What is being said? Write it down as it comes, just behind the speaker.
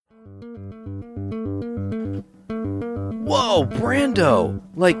Whoa, Brando!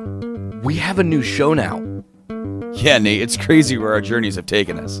 Like, we have a new show now. Yeah, Nate, it's crazy where our journeys have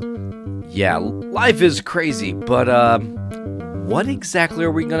taken us. Yeah, life is crazy, but, what exactly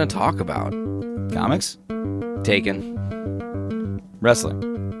are we gonna talk about? Comics? Taken.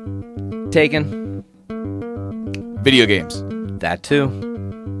 Wrestling? Taken. Video games? That too.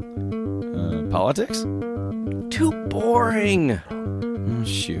 Politics? Too boring. Oh,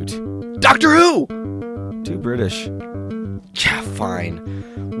 shoot. Doctor Who! Too British. Yeah, fine.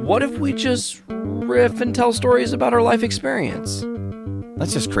 What if we just riff and tell stories about our life experience?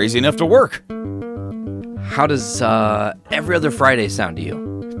 That's just crazy enough to work. How does, Every Other Friday sound to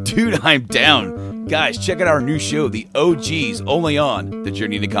you? Dude, I'm down. Guys, check out our new show, The OGs, only on the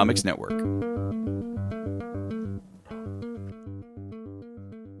Journey into Comics Network.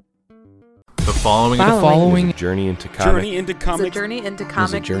 The following is a journey into comics. Journey into Comics. It's a journey into Is a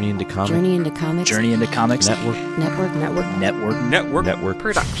comics. journey into comics. Journey into Comics. Journey into Comics Network.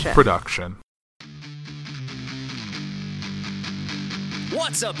 Production.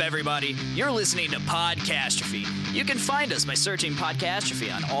 What's up, everybody? You're listening to Podcastrophe. You can find us by searching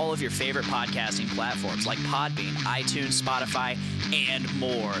Podcastrophe on all of your favorite podcasting platforms like Podbean, iTunes, Spotify, and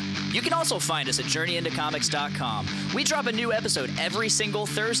more. You can also find us at JourneyIntoComics.com. We drop a new episode every single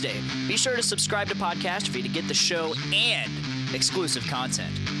Thursday. Be sure to subscribe to Podcastrophe to get the show and exclusive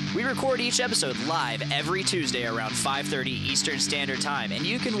content. We record each episode live every Tuesday around 5:30 Eastern Standard Time, and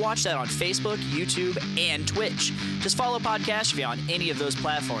you can watch that on Facebook, YouTube, and Twitch. Just follow Podcastrophe on any of those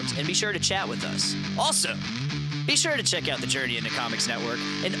platforms, and be sure to chat with us. Also, be sure to check out the Journey into Comics Network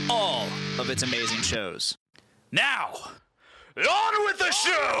and all of its amazing shows. Now, on with the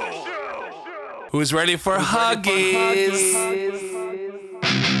show! Who's ready for Huggies?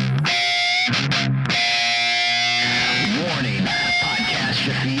 Warning,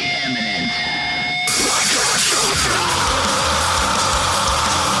 Podcastrophe imminent.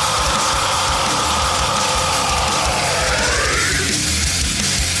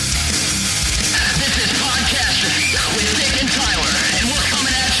 This is Podcastrophe with Dick and Tyler, and we're coming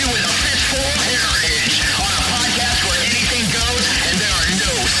at you with a fistful of heritage on a podcast where anything goes and there are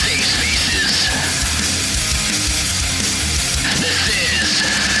no safe spaces. This is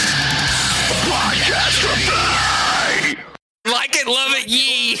Podcastrophe. Like it, love it,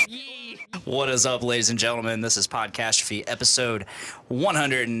 yee! What is up, ladies and gentlemen? This is Podcastrophe, episode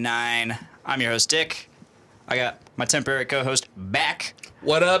 109. I'm your host, Dick. I got my temporary co-host back.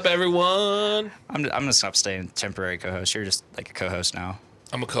 What up, everyone? I'm gonna stop saying temporary co-host. You're just like a co-host now.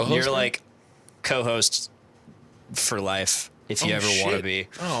 I'm a co-host. You're now? like co-host for life if you ever want to be.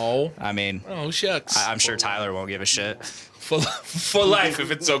 Oh. I mean, Oh, shucks. I'm sure Tyler won't give a shit. For life,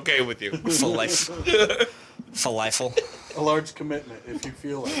 if it's okay with you. For life. For lifeful. A large commitment if you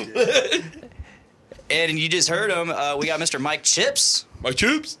feel like it. And you just heard him. We got Mr. Mike Chips. My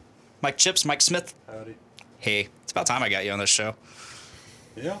chips. Mike Chips, Mike Smith. Howdy. Hey, it's about time I got you on this show.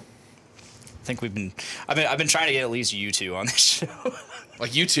 Yeah. I think I've been trying to get at least you two on this show.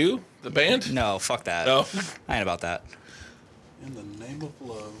 Like you too? The band? No, fuck that. No. I ain't about that. In the name of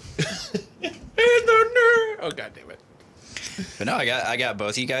love. Oh, God damn it. But no, I got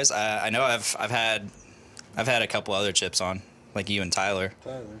both of you guys. I know I've had a couple other chips on, like you and Tyler.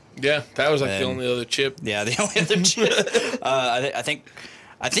 Tyler. Yeah, that was like the And- only other chip. Yeah, the only other chip. I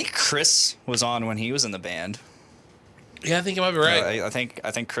think Chris was on when he was in the band. Yeah, I think you might be right. I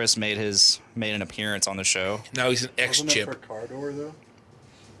think Chris made an appearance on the show. Now he's an Wasn't ex-chip. that for Cardor, though?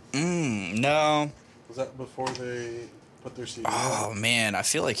 No. Was that before they put their CD Oh out? man, I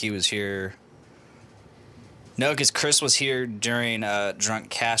feel like he was here. No, because Chris was here during Drunk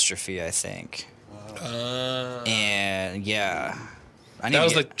Castrophe, I think. And yeah, That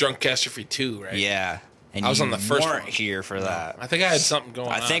was like Drunk Catastrophe 2, right? yeah. And I was you on the first weren't one. here for that. I think I had something going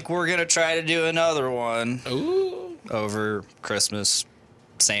on. I think we're gonna try to do another one Ooh. over Christmas,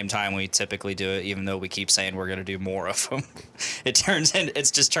 same time we typically do it. Even though we keep saying we're gonna do more of them,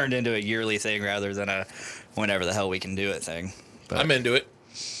 it's just turned into a yearly thing rather than a whenever the hell we can do it thing. But I'm into it.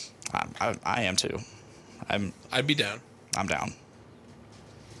 I am too. I'd be down. I'm down.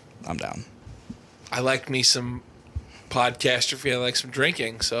 I'm down. I like me some podcastrophe. I like some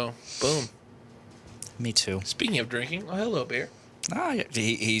drinking. So, boom. Me too. Speaking of drinking, oh, hello, beer.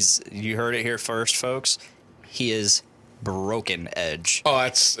 He's you heard it here first, folks. He is broken Edge. Oh,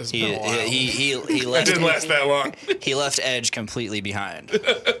 it's been a while. He That left didn't last that long. he left Edge completely behind.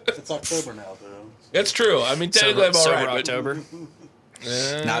 It's October now, though. That's true. I mean, technically, I'm all Sober right. but- October.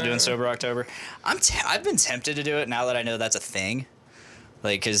 Not doing Sober October. I've been tempted to do it now that I know that's a thing.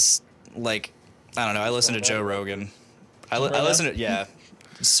 Like, cause like I don't know. I listen to Joe Rogan. I listen to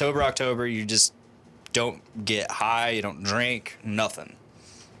sober October, you just don't get high, you don't drink, nothing.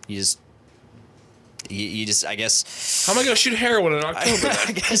 You just, I guess. How am I gonna shoot heroin in October?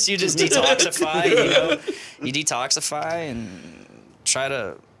 I guess you just detoxify, you know. You detoxify and try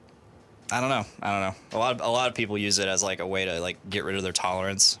to. I don't know. A lot of people use it as like a way to like get rid of their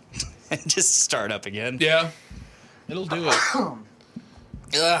tolerance and just start up again. Yeah, it'll do it.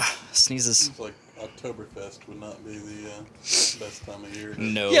 Ugh, sneezes. Seems like Oktoberfest would not be the best time of year to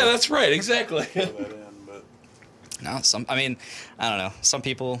No. Yeah, that's right. Exactly. throw that in, but No, I mean, I don't know. Some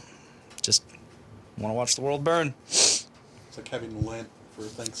people just want to watch the world burn. it's like having Lent for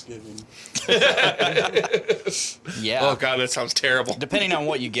Thanksgiving. Yeah. Oh God, that sounds terrible. Depending on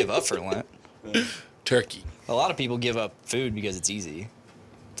what you give up for Lent. Yeah. Turkey. A lot of people give up food because it's easy.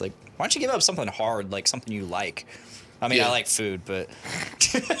 It's like, why don't you give up something hard, like something you like? I mean, Yeah. I like food, but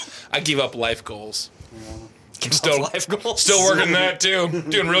I give up life goals. Yeah. give Still- up life goals. Still working that too.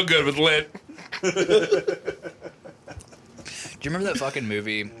 Doing real good with lit. Do you remember that fucking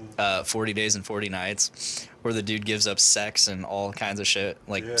movie, 40 Days and 40 Nights, where the dude gives up sex and all kinds of shit,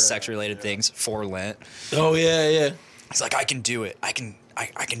 like Yeah, sex-related yeah. things for Lent? Oh yeah, yeah. He's like, I can do it. I can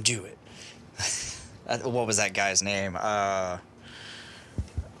do it. What was that guy's name? I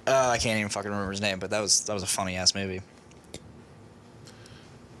can't even fucking remember his name, but that was a funny ass movie.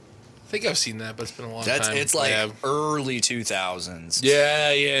 I think I've seen that, but it's been a long time. It's like Yeah. early 2000s.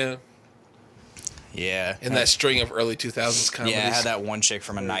 Yeah, yeah. Yeah. In that string of early 2000s comedies. Yeah, I had that one chick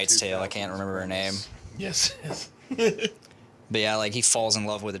from A Early Knight's Tale. I can't 2000s remember her name. Yes. yes. But yeah, like he falls in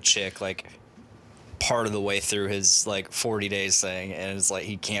love with a chick like part of the way through his like 40 days thing, and it's like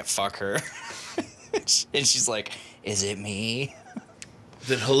he can't fuck her. And she's like, "Is it me?"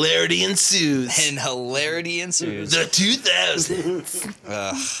 Then hilarity ensues. And hilarity ensues. The 2000s.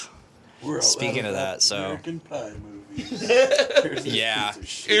 Ugh. We're all Speaking out of that, so- American Pie movies. Here's this Yeah. piece of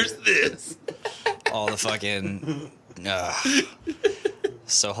shit. Here's this. All the fucking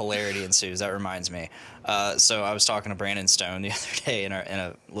so hilarity ensues. That reminds me. So I was talking to Brandon Stone the other day in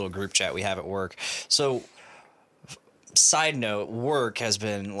a little group chat we have at work. So side note, work has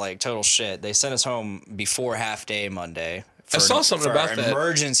been like total shit. They sent us home before half day Monday. I saw something for about our that.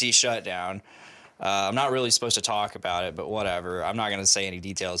 emergency shutdown. I'm not really supposed to talk about it, but whatever. I'm not going to say any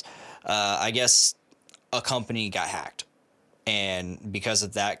details. I guess a company got hacked. And because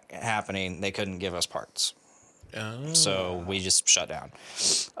of that happening, they couldn't give us parts. Oh. So we just shut down.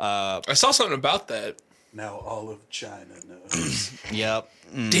 I saw something about that. Now all of China knows. Yep.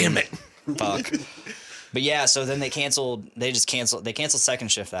 Damn it. Fuck. But yeah, so then they canceled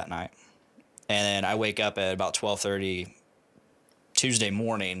second shift that night. And then I wake up at about 12:30 Tuesday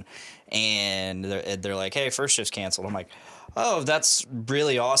morning, and they're like, "Hey, first shift's canceled." I'm like, "Oh, that's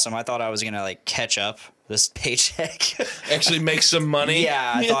really awesome. I thought I was going to like catch up this paycheck." Actually make some money.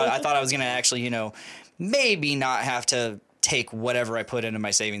 Yeah, I thought I was going to actually, maybe not have to take whatever I put into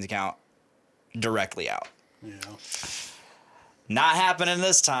my savings account directly out. Yeah. Not happening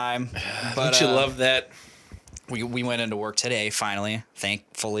this time. But Don't you love that? we went into work today finally,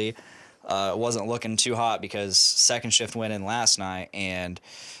 thankfully. It wasn't looking too hot because second shift went in last night, and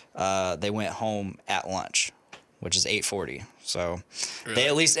they went home at lunch, which is 8:40. So they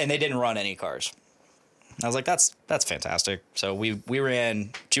at least, and they didn't run any cars. I was like, that's fantastic. So we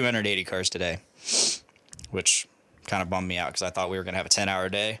ran 280 cars today, which kind of bummed me out because I thought we were going to have a 10-hour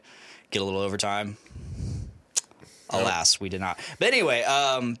day, get a little overtime. Alas, we did not. But anyway,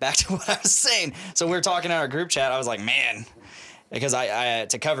 back to what I was saying. So we were talking in our group chat. I was like, man, because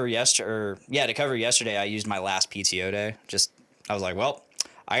to cover yesterday, I used my last PTO day. I was like, well,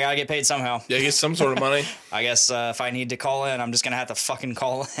 I gotta get paid somehow. Yeah, get some sort of money. I guess if I need to call in, I'm just gonna have to fucking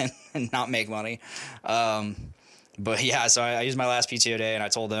call in and not make money. But yeah, so I used my last PTO day, and I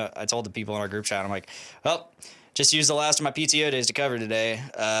told the people in our group chat, I'm like, well, just use the last of my PTO days to cover today.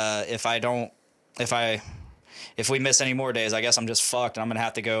 If we miss any more days, I guess I'm just fucked, and I'm gonna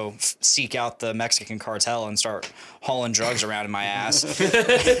have to go seek out the Mexican cartel and start hauling drugs around in my ass.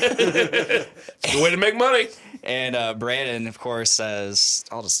 Good way to make money. And Brandon, of course, says,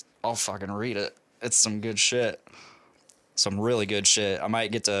 I'll fucking read it. It's some good shit. Some really good shit. I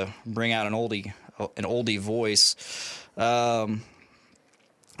might get to bring out an oldie voice. Let's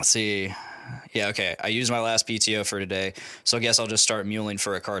see. Yeah, okay. I used my last PTO for today, so I guess I'll just start muling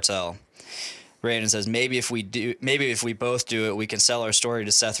for a cartel. Brandon says, maybe if we both do it, we can sell our story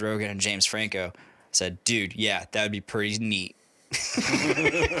to Seth Rogen and James Franco. I said, dude, yeah, that would be pretty neat.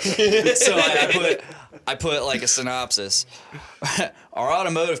 So I put like a synopsis. Our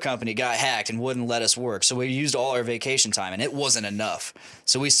automotive company got hacked and wouldn't let us work, so we used all our vacation time, and it wasn't enough.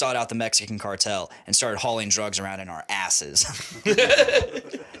 So we sought out the Mexican cartel and started hauling drugs around in our asses.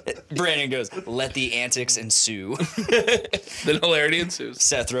 Brandon goes, "Let the antics ensue." The hilarity ensues.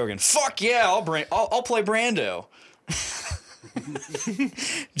 Seth Rogen, "Fuck yeah, I'll play Brando."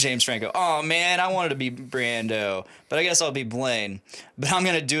 James Franco, "Oh man, I wanted to be Brando, but I guess I'll be Blaine. But I'm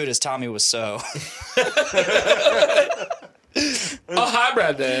gonna do it as Tommy Wiseau." Oh, hi,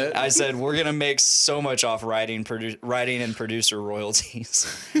 Brad. I said, "We're gonna make so much off writing and producer royalties."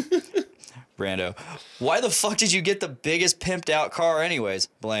 Brando, "Why the fuck did you get the biggest pimped out car anyways?"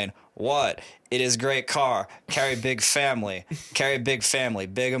 Blaine, "What? It is great car. Carry big family.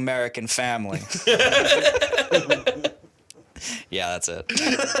 Big American family." Yeah, that's it.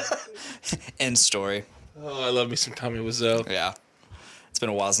 End story. Oh, I love me some Tommy Wiseau. Yeah. It's been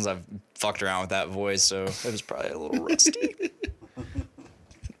a while since I've fucked around with that voice, so it was probably a little rusty.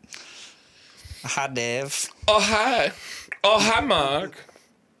 Hi, Dave. Oh, hi. Oh, hi, Mark.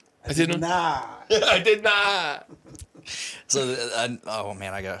 I didn't. Nah. I did not. So, oh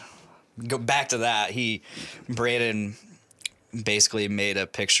man, I gotta go back to that. Brandon basically made a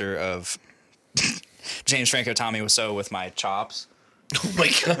picture of James Franco, Tommy Wiseau with my chops. Oh my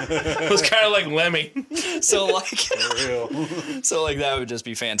god, it was kind of like Lemmy. So like, For real. so like that would just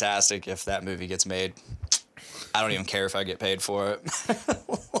be fantastic if that movie gets made. I don't even care if I get paid for it.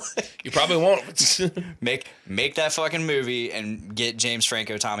 You probably won't. Make that fucking movie and get James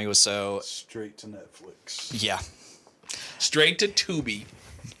Franco, Tommy Wiseau. Straight to Netflix. Yeah. Straight to Tubi.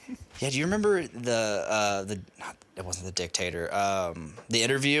 Yeah, do you remember it wasn't The Dictator, The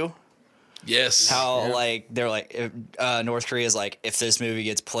Interview? Yes. How like they're like North Korea's like, if this movie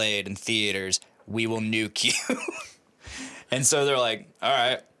gets played in theaters, we will nuke you. And so they're like, all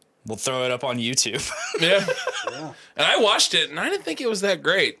right, we'll throw it up on YouTube. Yeah. Yeah. And I watched it, and I didn't think it was that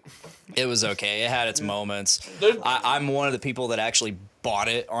great. It was okay. It had its moments. There- I'm one of the people that actually bought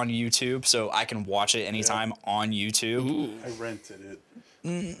it on YouTube, so I can watch it anytime on YouTube. Ooh. I rented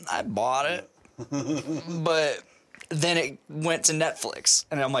it. I bought it, but then it went to Netflix,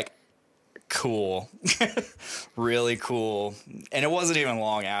 and I'm like, cool, really cool. And it wasn't even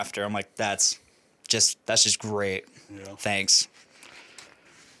long after. I'm like, that's just great. Yeah. Thanks.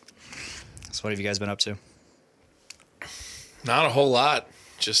 So what have you guys been up to? Not a whole lot.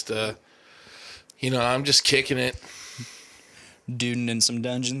 Just, I'm just kicking it. Duding in some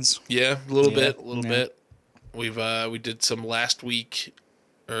dungeons. Yeah, a little Yeah, bit. We did some last weekend,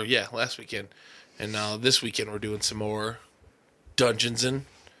 and now this weekend we're doing some more dungeons and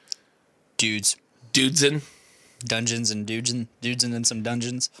Dudes. dudesing. Dungeons and dudesing in some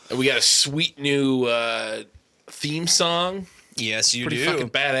dungeons. And we got a sweet new theme song, Yes, you pretty do. fucking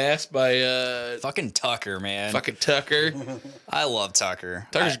badass by Fucking Tucker, man. fucking Tucker. I love Tucker.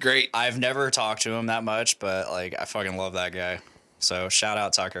 Tucker's great. I've never talked to him that much, but like I fucking love that guy. So shout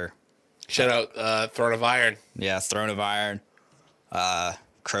out Tucker. Shout out Throne of Iron. Yeah, Throne of Iron.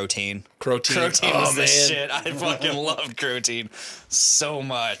 Croteen. Croteen. Was the shit. I fucking loved Croteen so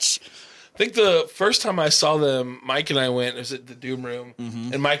much. I think the first time I saw them, Mike and I went, it was at the Doom Room,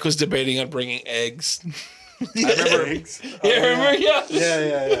 and Mike was debating on bringing eggs. I remember. Eggs. Yeah, remember? Yeah.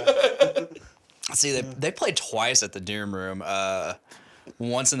 Yeah. See, they played twice at the Doom Room.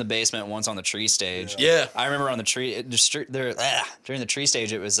 Once in the basement, once on the tree stage. Yeah. I remember on the tree during the tree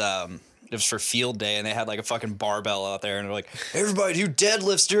stage, it was for field day, and they had like a fucking barbell out there, and they're like, everybody do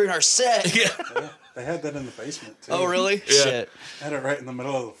deadlifts during our set. Yeah. Yeah. They had that in the basement too. Oh, really? Yeah. Shit. Had it right in the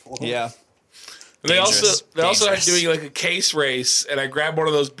middle of the floor. Yeah. They also had Dangerous. doing like a case race, and I grabbed one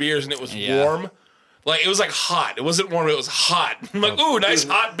of those beers, and it was Yeah. warm. Like, it was like hot. It wasn't warm, it was hot. I'm like, ooh, nice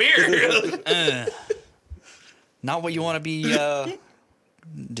hot beer. Not what you want to be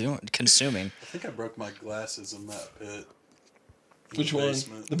consuming. I think I broke my glasses in that pit. In Which the one?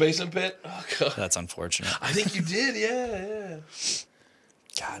 basement. The basement pit? Oh, God. That's unfortunate. I think you did, yeah.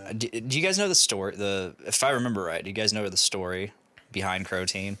 God, do you guys know the story? If I remember right, do you guys know the story behind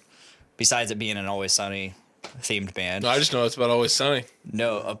Croteen? Besides it being an Always Sunny themed band. No, I just know it's about Always Sunny.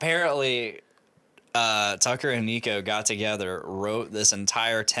 No, apparently Tucker and Nico got together, wrote this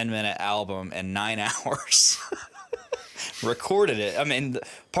entire 10-minute album in 9 hours. Recorded it. I mean,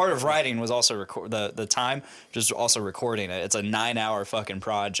 part of writing was also the time, just also recording it. It's a 9-hour fucking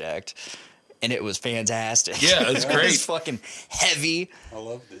project, and it was fantastic. Yeah, it's It great. was fucking heavy. I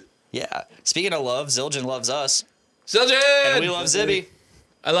loved it. Yeah. Speaking of love, Zildjian loves us, Zildjian! and we love Zibby.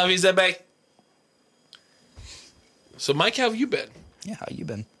 I love you, Zebby. So, Mike, how have you been? Yeah, how you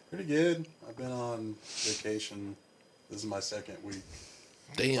been? Pretty good. I've been on vacation This is my second week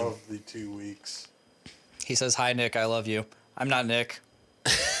Damn. of the 2 weeks. He says, "Hi, Nick. I love you." I'm not Nick.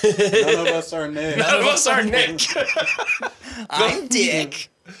 None of us are Nick. None of us are Nick. I'm Dick.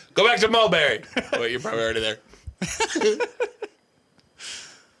 Go back to Mulberry. Wait, you're probably already there.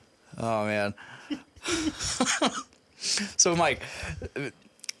 Oh man. So Mike,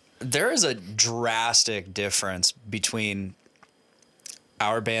 there is a drastic difference between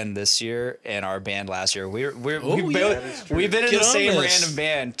our band this year and our band last year. We've yeah, that is true. been in Get the on same this. random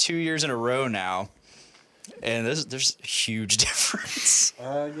band 2 years in a row now, and there's a huge difference.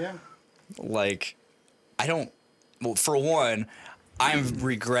 Yeah. Like, I don't. Well, for one, I'm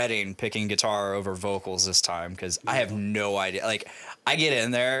regretting picking guitar over vocals this time because I have no idea. Like, I get in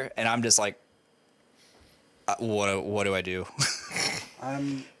there and I'm just like, what do I do?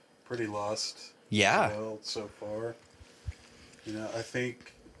 I'm pretty lost. Yeah. Well, so far. You know, I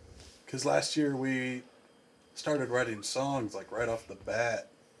think because last year we started writing songs like right off the bat.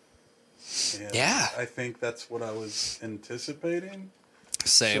 And Yeah. I think that's what I was anticipating.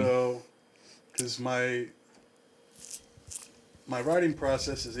 Same. So, because my writing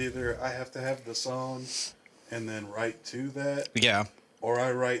process is either I have to have the song and then write to that, Yeah. or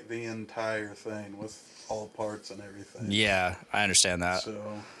I write the entire thing with all parts and everything. Yeah, I understand that.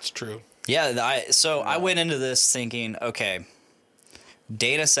 So, It's true. Yeah, I went into this thinking, okay,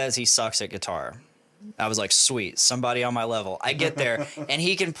 Dana says he sucks at guitar. I was like, sweet, somebody on my level. I get there, and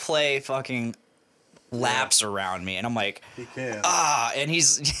he can play fucking laps around me, and I'm like, he can. and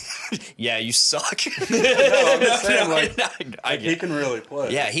he's, yeah, you suck. No, I'm just saying, like, I he can really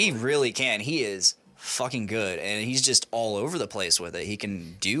play. Yeah, he really can. He is fucking good, and he's just all over the place with it. He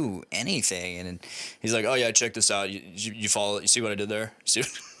can do anything, and he's like, "Oh yeah, check this out. You follow? You see what I did there? You see?"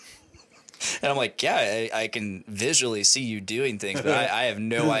 And I'm like, "Yeah, I can visually see you doing things, but I have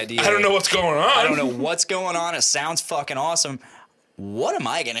no idea. I don't know what's going on. I don't know what's going on. It sounds fucking awesome. What am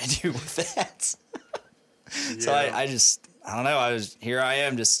I gonna do with that?" So Yeah. I don't know. Here I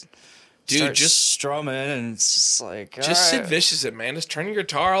am just. Dude, start just- strumming, and it's just like Just all Sid right. Vicious it, man. Just turn your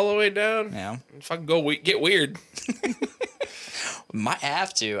guitar all the way down. Yeah. And fucking get weird. Might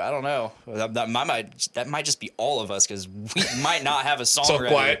have to. I don't know. That might just be all of us because we might not have a song So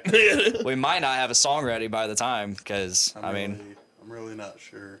ready. quiet. We might not have a song ready by the time because I'm really not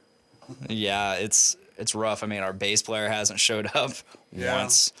sure. yeah, it's rough. I mean, our bass player hasn't showed up Yeah.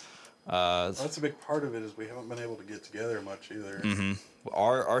 once. That's a big part of it is we haven't been able to get together much either. Mm-hmm.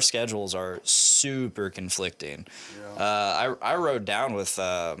 Our schedules are super conflicting. Yeah. I rode down with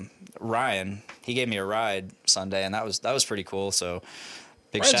Ryan. He gave me a ride Sunday, and that was pretty cool. So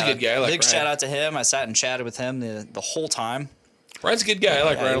big Ryan's a good guy. I like big Ryan. shout out to him. I sat and chatted with him the whole time. Ryan's a good guy. I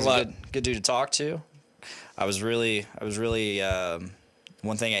like Yeah, Ryan a he's lot. good dude to talk to. I was really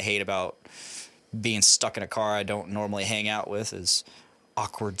one thing I hate about being stuck in a car I don't normally hang out with is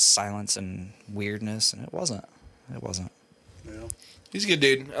awkward silence and weirdness, and it wasn't. Yeah. He's a good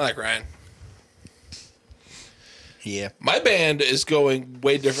dude. I like Ryan. Yeah. My band is going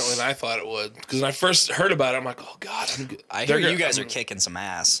way differently than I thought it would. Because when I first heard about it, I'm like, oh, God. I hear you guys are kicking some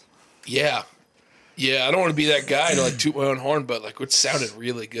ass. Yeah. Yeah, I don't want to be that guy to like toot my own horn, but like it sounded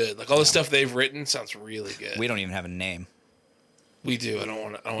really good. Like all the stuff they've written sounds really good. We don't even have a name. We do. I don't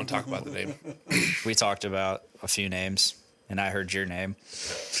want to talk about the name. We talked about a few names, and I heard your name.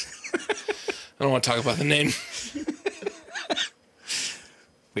 I don't want to talk about the name.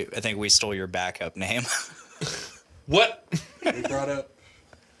 I think we stole your backup name. What? We brought up,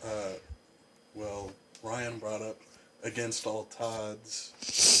 Ryan brought up Against All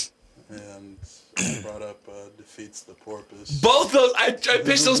Odds, and I brought up Defeats the Porpoise. Both those. I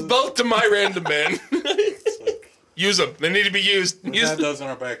pitched those both to my random band. Use them. They need to be used. We've Use had them. those in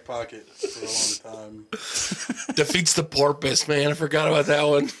our back pocket for a long time. Defeats the porpoise, man. I forgot about that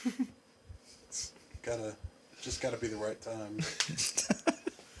one. Gotta be the right time.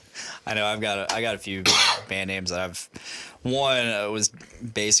 I know I got a few band names that one was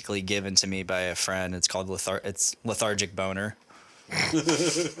basically given to me by a friend. It's called Lethargic Boner.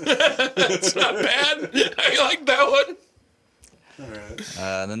 It's not bad. I like that one. All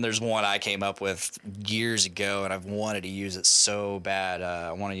right. Then there's one I came up with years ago, and I've wanted to use it so bad.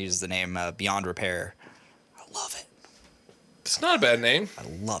 I want to use the name Beyond Repair. I love it. It's not a bad name. I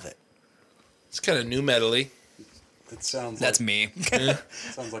love it. It's kind of new metal-y. It sounds That's like, me.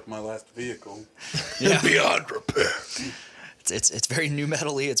 sounds like my last vehicle. Yeah. Beyond repair. It's very new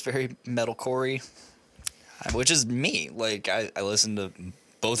metal-y. It's very metalcore-y, which is me. Like I listen to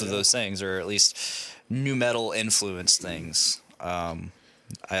both of those things, or at least new metal influenced things. I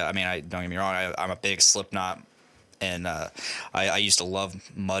mean, don't get me wrong. I'm a big Slipknot, and I used to love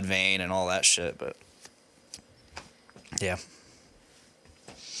Mudvayne and all that shit. But Yeah.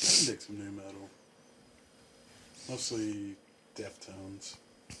 I can dig some new metal. Mostly Deftones.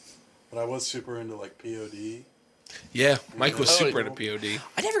 But I was super into like POD. Yeah, Mike was Oh, super yeah. into POD.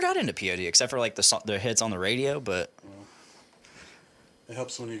 I never got into POD except for like the hits on the radio, but It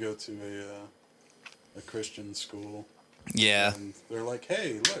helps when you go to a Christian school. yeah, And they're like,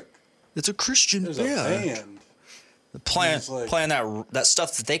 hey, look, it's a Christian there's a band. playing It's like- playing that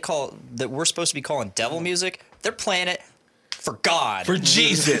stuff that we're supposed to be calling devil music. They're playing it for God. For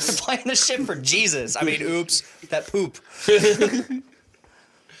Jesus. They're playing this shit for Jesus. I mean, oops, that poop.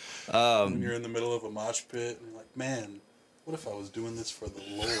 When you're in the middle of a mosh pit and you're like, man, what if I was doing this for the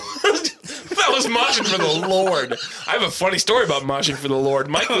Lord? That was moshing for the Lord. I have a funny story about moshing for the Lord.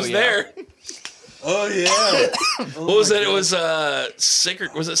 Mike was yeah. there. Oh, yeah. What was that? It was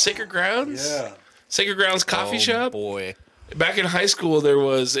Sacred. Was it Sacred Grounds? Yeah. Sacred Grounds Coffee Oh, Shop. boy. Back in high school, there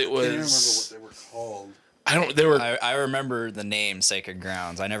was. It I can't remember was. what they were called. I don't. They were. I remember the name Sacred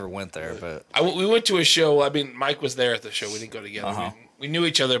Grounds. I never went there, but We went to a show. I mean, Mike was there at the show. We didn't go together. Uh-huh. We knew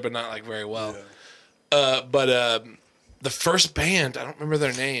each other, but not like very well. Yeah. But the first band, I don't remember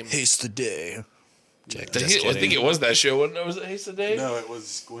their name. haste the day. I think it was that show. Was it Haste the Day? No, it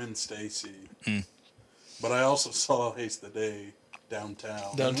was Gwen Stacy. Hmm. But I also saw Haste the Day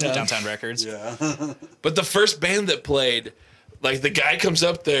downtown. Downtown Records. Yeah. But the first band that played, like the guy comes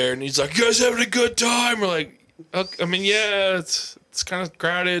up there and he's like, "You guys having a good time?" We're like, okay. I mean, yeah, it's kind of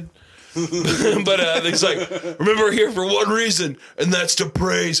crowded. But he's like, "Remember, we're here for one reason, and that's to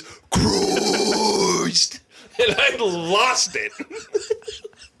praise Christ." And I lost it.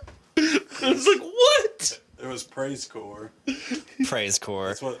 I was like, "What?" It was Praise Corps. Praise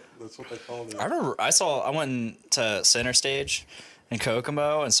Corps. That's what they called it. I remember I went to Center Stage in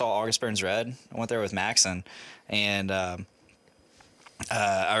Kokomo and saw August Burns Red. I went there with Maxon, and I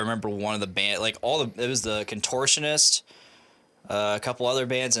remember one of the band, like it was the Contortionist, a couple other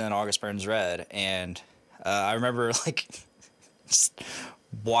bands, and then August Burns Red. And I remember like just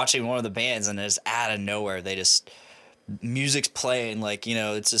watching one of the bands, and just out of nowhere, music's playing, like, you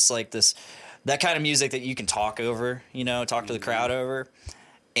know, it's just like that kind of music that you can talk over, you know, talk to the crowd over.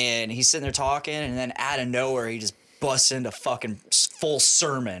 And he's sitting there talking, and then out of nowhere, he just busts into fucking full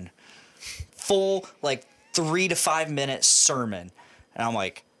sermon. Full, like, 3 to 5 minute sermon. And I'm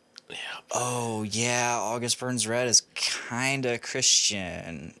like, oh, yeah, August Burns Red is kind of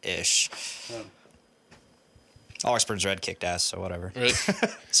Christian-ish. Yeah. August Burns Red kicked ass, so whatever. Right.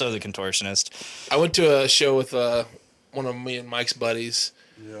 So the Contortionist. I went to a show with one of me and Mike's buddies,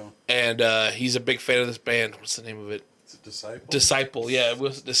 Yeah. and he's a big fan of this band. What's the name of it? It's a Disciple. Disciple. Yeah, it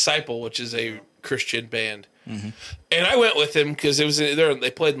was Disciple, which is a Christian band. Mm-hmm. And I went with him because it was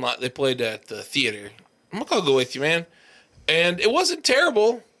they played at the theater. I'm like, I'll go with you, man. And it wasn't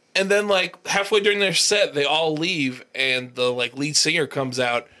terrible. And then like halfway during their set, they all leave, and the like lead singer comes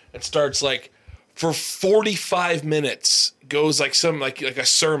out and starts like for 45 minutes goes like some like a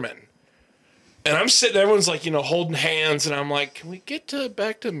sermon. And I'm sitting, everyone's like, you know, holding hands, and I'm like, can we get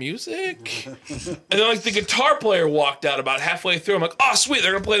back to music? And then like the guitar player walked out about halfway through. I'm like, oh sweet,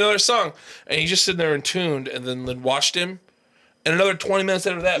 they're gonna play another song. And he's just sitting there and tuned, and then watched him. And another 20 minutes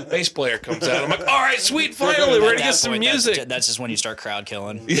after that, bass player comes out. I'm like, all right, sweet, finally, we're gonna get some music. That's just when you start crowd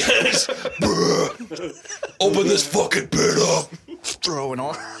killing. Yes. Open this fucking pit up. Throwing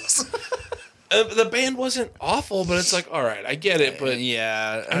arms. The band wasn't awful, but it's like, all right, I get it, but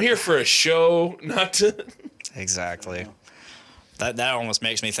Yeah. I'm here for a show, not to. Exactly. That almost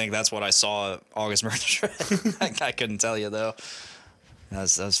makes me think that's what I saw at August Burns Red. I couldn't tell you though. That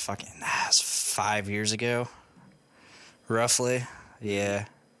was 5 years ago, roughly. Yeah.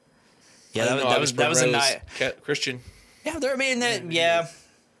 Yeah, that was a night. Christian. Yeah, they're. I mean, yeah,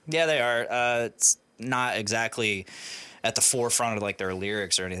 they are. It's not exactly at the forefront of like their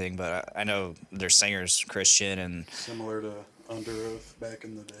lyrics or anything, but I know their singer's Christian, and Similar to Under Oath back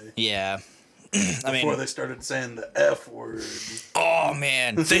in the day. yeah. I Before mean, they started saying the F word. oh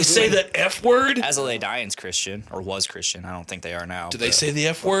man, They say the F word? As LA Dying's Christian, or was Christian. I don't think they are now. Do they say the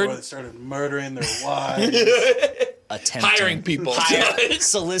F Before word? they started murdering their wives. Attempting. Hiring people.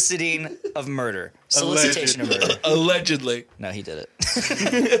 Soliciting of murder. Solicitation of murder. Allegedly. No, he did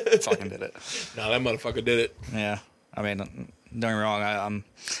it. Fucking did it. No, that motherfucker did it. Yeah. I mean, don't get me wrong.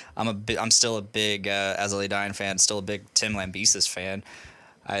 I'm still a big As LA Dying fan. Still a big Tim Lambesis fan.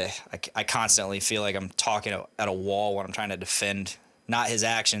 I constantly feel like I'm talking at a wall when I'm trying to defend not his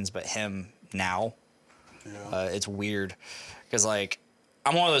actions but him now. Yeah. It's weird because like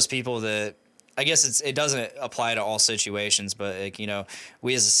I'm one of those people that I guess it doesn't apply to all situations, but like, you know,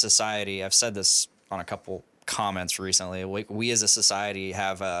 we as a society, I've said this on a couple comments recently. We as a society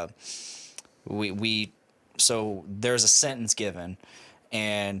have we so there's a sentence given,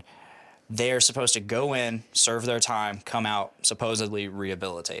 and they're supposed to go in, serve their time, come out supposedly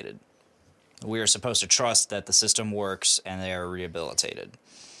rehabilitated. We are supposed to trust that the system works and they are rehabilitated.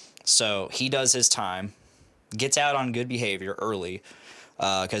 So he does his time, gets out on good behavior early,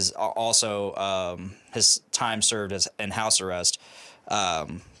 because also his time served as in house arrest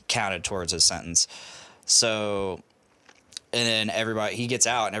counted towards his sentence. So, and then he gets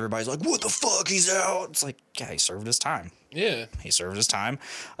out and everybody's like, what the fuck, he's out? It's like, yeah, he served his time. Yeah. He served his time.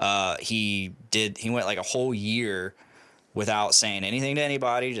 He went like a whole year without saying anything to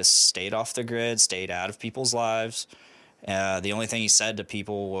anybody, just stayed off the grid, stayed out of people's lives. The only thing he said to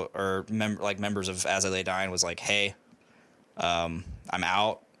people or members of As I Lay Dying was like, hey, I'm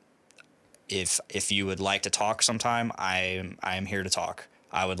out. If you would like to talk sometime, I am here to talk.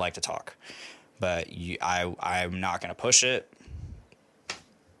 I would like to talk. But I'm not going to push it.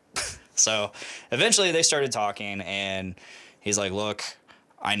 So eventually they started talking, and he's like, look,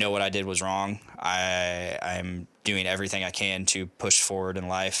 I know what I did was wrong. I'm doing everything I can to push forward in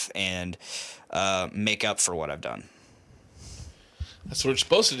life and make up for what I've done. That's what you're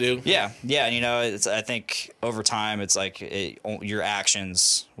supposed to do. Yeah. You know, I think over time, it's like your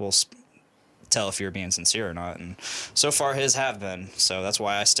actions will tell if you're being sincere or not. And so far, his have been. So that's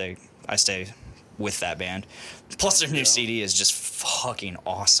why I stay with that band. Plus, their new CD is just fucking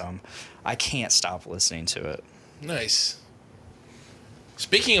awesome. I can't stop listening to it. Nice.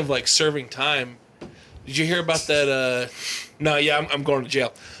 Speaking of like serving time, did you hear about that? No, yeah, I'm going to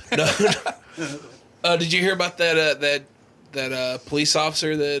jail. No, did you hear about that police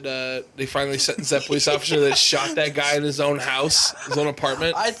officer that they finally sentenced that police officer that shot that guy in his own house, his own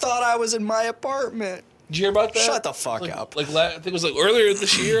apartment? I thought I was in my apartment. Did you hear about that? Shut the fuck up. I think it was like earlier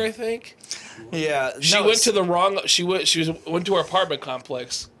this year. I think Yeah, she went to the wrong. She went to her apartment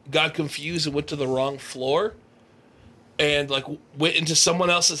complex, got confused, and went to the wrong floor, and like went into someone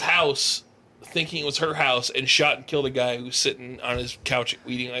else's house, thinking it was her house, and shot and killed a guy who was sitting on his couch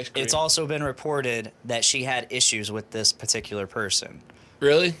eating ice cream. It's also been reported that she had issues with this particular person.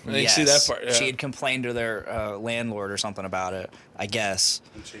 Really? I didn't see that part. Yeah. She had complained to their landlord or something about it, I guess.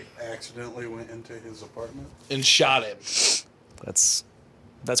 And she accidentally went into his apartment. And shot him.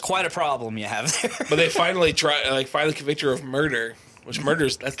 That's quite a problem you have there. But they finally convicted her of murder, which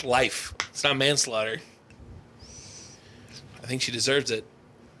that's life. It's not manslaughter. I think she deserves it.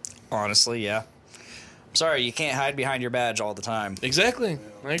 Honestly, yeah. I'm sorry, you can't hide behind your badge all the time. Exactly.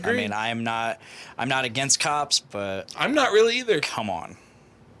 I agree. I mean, I'm not against cops, but I'm not really either. come on.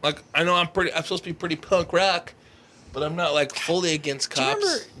 Like, I know I'm supposed to be pretty punk rock, but I'm not like fully against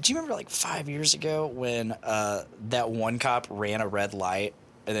cops. Do you remember like 5 years ago when that one cop ran a red light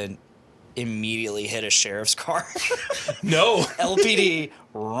and then immediately hit a sheriff's car? No. LPD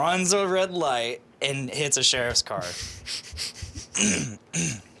runs a red light and hits a sheriff's car.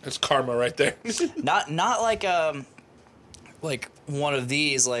 That's karma right there. Not like one of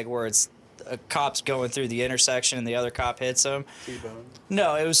these, like where it's a cop's going through the intersection and the other cop hits him. T-bone.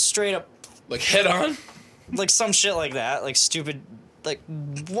 No, it was straight up Like head on. like some shit like that, like stupid. Like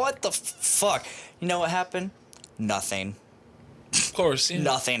what the fuck? You know what happened? Nothing. Of course. Yeah.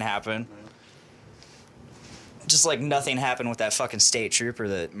 Nothing happened. Just like nothing happened with that fucking state trooper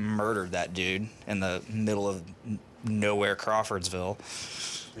that murdered that dude in the middle of nowhere, Crawfordsville.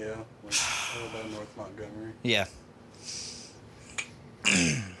 Yeah, like about North Montgomery. Yeah,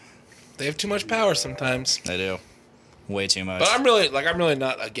 They have too much power sometimes. they do. Way too much. But I'm really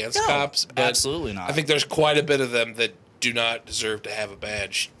not against No, cops. But absolutely not. I think there's quite a bit of them that do not deserve to have a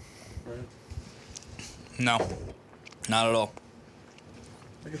badge. Right? No, not at all.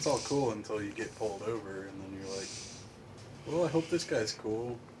 Like, it's all cool until you get pulled over, and then you're like, well, I hope this guy's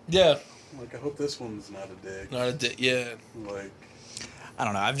cool. Yeah. Like, I hope this one's not a dick. Yeah. Like, I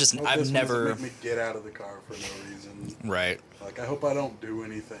don't know. I hope this I've one never. doesn't make me get out of the car for no reason. Right. Like, I hope I don't do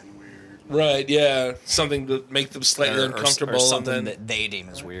anything weird. Right. Yeah. Something to make them slightly uncomfortable. Or something and then... that they deem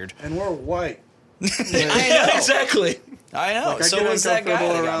as weird. And we're white. I know. Exactly. I know. Like, I So get was that guy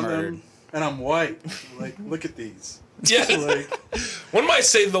uncomfortable that got around murdered. them, and I'm white. Like, look at these. Yeah. Like, One might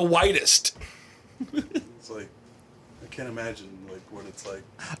say the whitest. it's like, I can't imagine, like, what it's like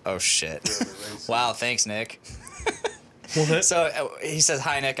Oh shit. for other races. Wow. Thanks, Nick. What? So he says,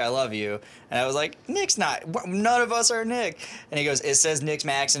 "Hi, Nick. I love you." And I was like, "Nick's not. None of us are Nick." And he goes, "It says Nick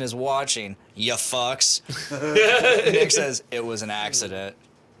Maxon is watching. You fucks." Nick says, "It was an accident."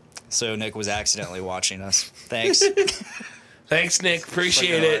 So Nick was accidentally watching us. Thanks. Thanks, Nick.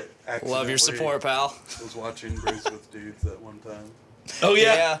 Appreciate Like, it. I Love your accidentally support, pal. was watching Bruce with Dudes at one time. Oh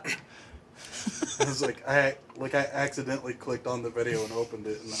yeah. I was like, I accidentally clicked on the video and opened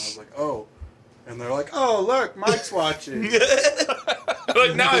it, and I was like, oh, And they're like, "Oh, look, Mike's watching."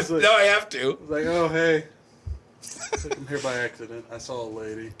 Like now I have to. Like, "Oh, hey, I'm here by accident. I saw a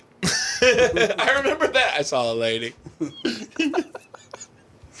lady." I remember that. I saw a lady.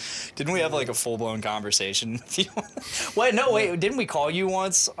 Didn't we have like a full blown conversation with you? Wait, didn't we call you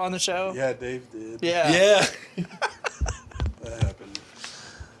once on the show? Yeah, Dave did. Yeah. Yeah. That happened.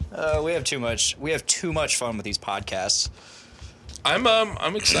 We have too much fun with these podcasts.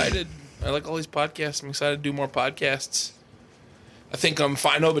 I'm excited. I like all these podcasts. I'm excited to do more podcasts. I think I'm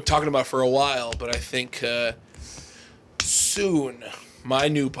fine. I know I've been talking about it for a while, but I think soon my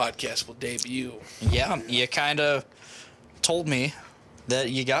new podcast will debut. Yeah, you kind of told me that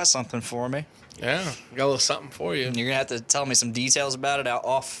you got something for me. Yeah, got a little something for you. You're gonna have to tell me some details about it out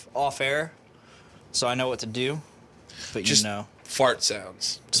off air, so I know what to do. But Just you know, fart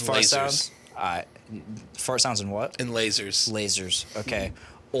sounds. just and fart lasers. sounds. Fart sounds and what? And lasers. Lasers. Okay.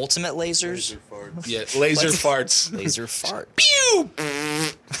 Ultimate lasers. Laser farts. Yeah, laser farts. Laser fart. Pew!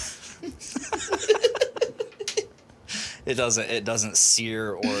 It doesn't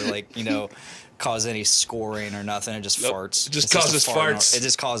sear or like, you know, cause any scoring or nothing. It just Nope. farts. It just It's a causes fart farts. It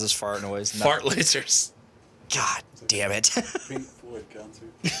just causes fart noise. No- Fart lasers. God damn it. Pink Floyd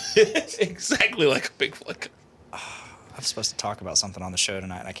concert. Exactly like a big flick. I'm supposed to talk about something on the show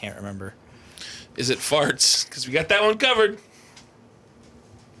tonight and I can't remember. Is it farts? Because we got that one covered.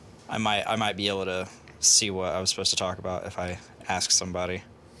 I might be able to see what I was supposed to talk about if I ask somebody.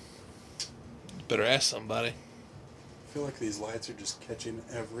 Better ask somebody. I feel like these lights are just catching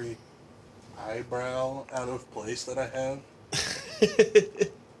every eyebrow out of place that I have.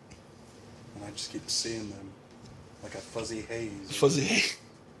 And I just keep seeing them like a fuzzy haze. Fuzzy.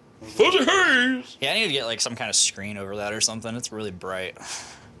 Fuzzy haze. Yeah, I need to get like some kind of screen over that or something. It's really bright.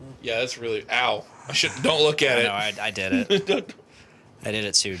 Yeah, that's really. Ow. I should. Don't look at No, it. I did it. I did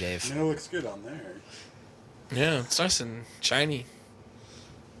it too, I Dave. mean, it looks good on there. Yeah, it's nice and shiny.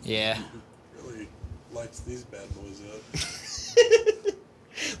 Yeah. Really lights these bad boys up.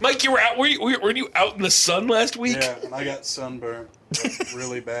 Mike, you were out. Were you out in the sun last week? Yeah, and I got sunburnt like,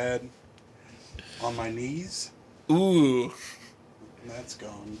 really bad on my knees, Ooh. and that's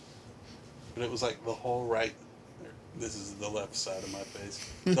gone. But it was like the whole right. This is the left side of my face.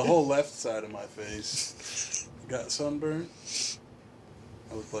 The whole left side of my face got sunburnt.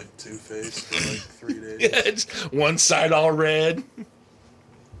 I looked like Two-Face for like 3 days. Yeah, it's one side all red.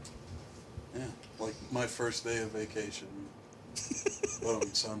 Yeah, like my first day of vacation. Boom,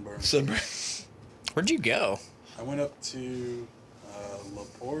 sunburn. Sunburn. Where'd you go? I went up to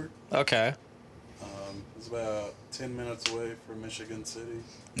LaPorte. Okay. It's about 10 minutes away from Michigan City,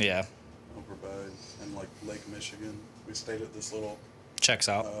 Yeah. over by in like Lake Michigan. We stayed at this little Checks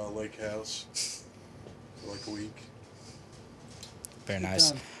out. lake house for like a week. Very Good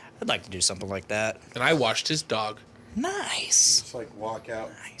nice. time. I'd like to do something like that. And I watched his dog. Nice. Just like walk out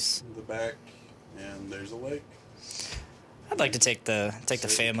Nice. the back, and there's a lake. I'd like to take the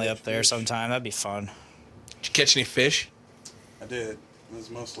family up there sometime. That'd be fun. Did you catch any fish? I did. It was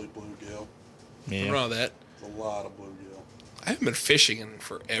mostly bluegill. Remember all that? It's a lot of bluegill. I haven't been fishing in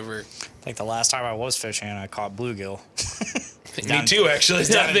forever. I think the last time I was fishing, I caught bluegill. Me too, actually.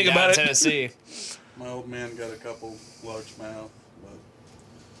 Now I think about it. Tennessee. My old man got a couple largemouth, but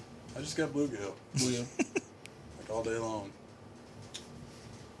I just got bluegill like all day long.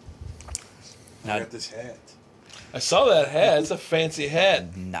 Now- I got this hat. I saw that hat. It's a fancy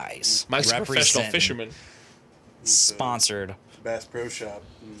hat. Nice. Mike's a professional Representing. fisherman. It's a Sponsored. Bass Pro Shop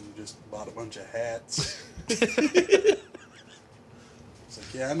and just bought a bunch of hats. It's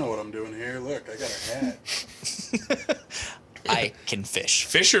like, yeah, I know what I'm doing here. Look, I got a hat. I can fish.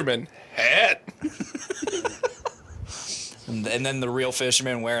 Fisherman hat. And then the real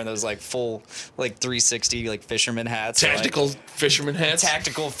fishermen wearing those like full, like 360 like fisherman hats. They're like, Tactical fisherman hats.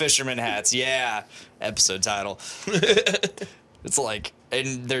 tactical fisherman hats. Yeah. Episode title. It's like,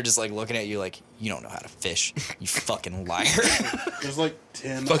 and they're just like looking at you like, you don't know how to fish, you fucking liar. There's like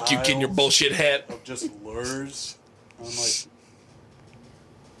 10 Fuck you, kid, in your aisles bullshit hat. of just lures. I'm like,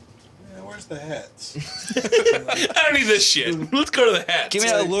 yeah, where's the hats? I don't need this shit. Let's go to the hats. Give me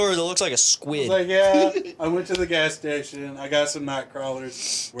that lure that looks like a I was squid. like, yeah, I went to the gas station. I got some night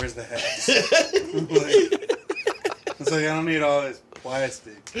crawlers. Where's the hats? It's like, I don't need all this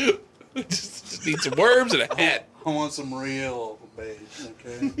plastic. just need some worms and a hat. I want some real bait,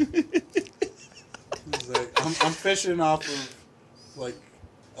 okay? It's like, I'm fishing off of like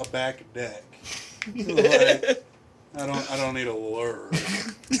a back deck. Like, I don't need a lure.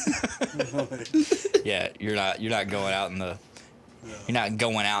 Yeah, you're not going out in the you're not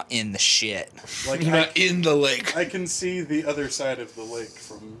going out in the shit. Like You're not in the lake. I can see the other side of the lake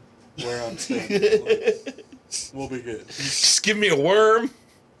from where I'm standing. Like, we'll be good. Just give me a worm.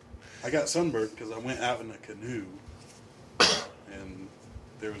 I got sunburned because I went out in a canoe, and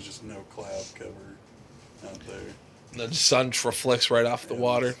there was just no cloud cover out there. The sun reflects right off the And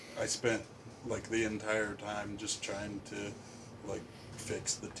water. I spent like the entire time just trying to like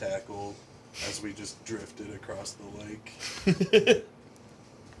fix the tackle as we just drifted across the lake.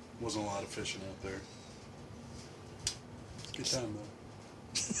 Wasn't a lot of fishing out there. It's a good time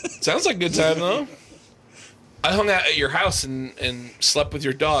though. Sounds like a good time, though. I hung out at your house and slept with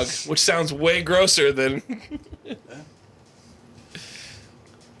your dog, which sounds way grosser than... Yeah.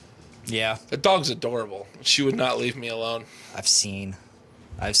 Yeah, The dog's adorable. She would not leave me alone. I've seen.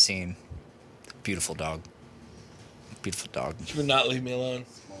 Beautiful dog. Beautiful dog. She would not leave me alone.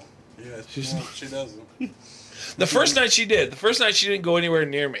 Small. Yeah, She's well, she doesn't. The first night she did. The first night she didn't go anywhere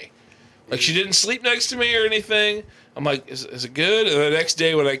near me. Like, she didn't sleep next to me or anything. I'm like, is it good? And the next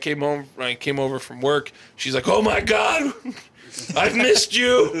day when I came over from work, she's like, oh my God, I've missed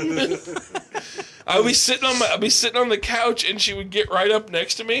you. I'd be sitting on the couch and she would get right up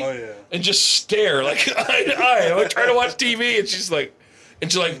next to me Oh yeah. and just stare like eye to eye. I'm like trying to watch TV and she's like, a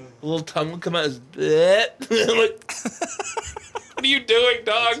little tongue would come out as bleh. I'm like, what are you doing,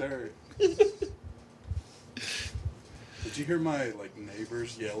 That's dog? her. Did you hear my like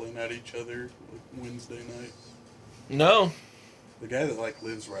neighbors yelling at each other like, Wednesday night? No. The guy that like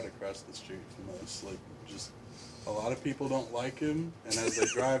lives right across the street from us, like just a lot of people don't like him, and as they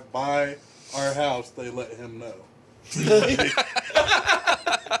drive by our house, they let him know. And,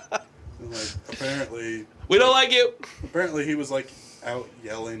 like apparently We don't like you. Apparently he was like out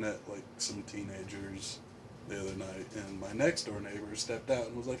yelling at like some teenagers the other night, and my next door neighbor stepped out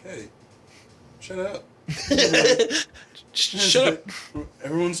and was like, "Hey, shut up." Shut up.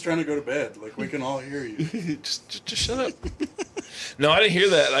 Everyone's trying to go to bed. Like, we can all hear you. just shut up. No, I didn't hear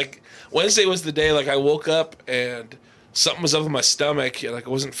that. Like, Wednesday was the day, like, I woke up and something was up in my stomach. And, like, I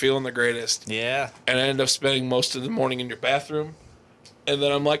wasn't feeling the greatest. Yeah. And I ended up spending most of the morning in your bathroom. And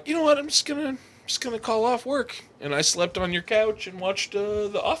then I'm like, you know what? I'm just gonna call off work. And I slept on your couch and watched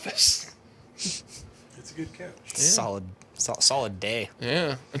The Office. It's a good couch. Solid day.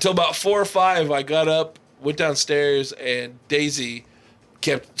 Yeah. Until about 4 or 5, I got up, went downstairs, and Daisy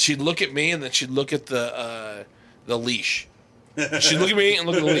she'd look at me and then she'd look at the leash. She'd look at me and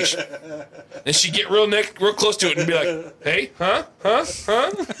look at the leash. And she'd get real close to it and be like, hey, huh?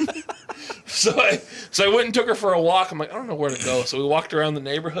 So I went and took her for a walk. I'm like, I don't know where to go. So we walked around the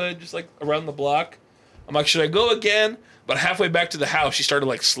neighborhood, just like around the block. I'm like, should I go again? But halfway back to the house, she started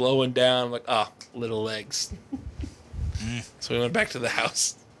like slowing down. I'm like, little legs. So we went back to the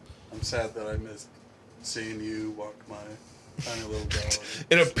house. I'm sad that I missed seeing you walk my tiny little dog.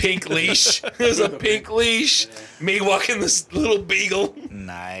 In a pink leash. It was a pink leash. Yeah. Me walking this little beagle.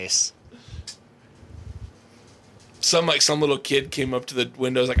 Nice. Some little kid came up to the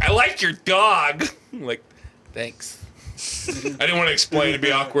window. Was like, I like your dog. I'm like, thanks. I didn't want to explain. It'd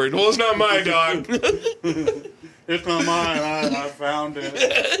be awkward. Well, it's not my dog. It's not mine. I found it.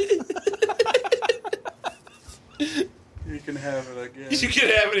 You can have it, I guess. You can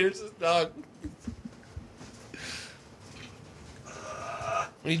have it. Here's this dog.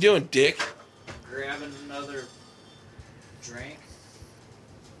 What are you doing, Dick? Grabbing another drink.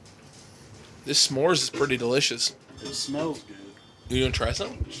 This s'mores is pretty delicious. It smells good. You gonna try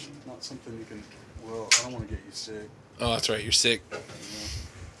some? Not something you can. Well, I don't want to get you sick. Oh, that's right. You're sick. You know?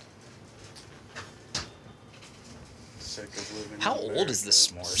 Sick of living. How in old is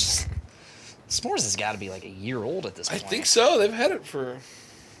this America. s'mores? S'mores has got to be like a year old at this I point. think so. They've had it for.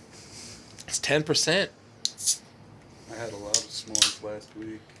 It's 10%. I had a lot of s'mores last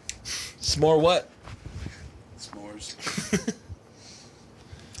week. S'more what? S'mores.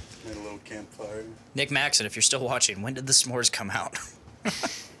 Made a little campfire. Nick Maxon, if you're still watching, when did the s'mores come out?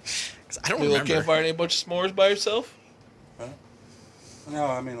 'Cause I don't You remember. campfire and ate a bunch of s'mores by yourself? Huh? No,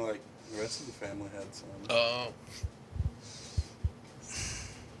 I mean like the rest of the family had some. Oh.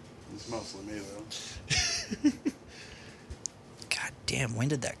 It's mostly me though. God damn, when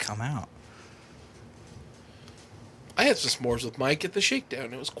did that come out? I had some s'mores with Mike at the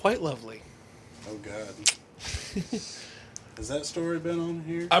Shakedown. It was quite lovely. Oh God. Has that story been on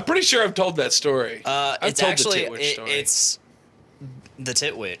here? I'm pretty sure I've told that story. I've It's told actually the Titwitch story. it's the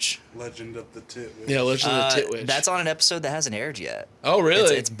Tit Witch. Legend of the Tit Witch. Yeah, Legend of the Titwitch. That's on an episode that hasn't aired yet. Oh,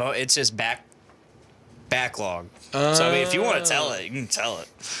 really? It's just backlog. So I mean, if you want to tell it, you can tell it.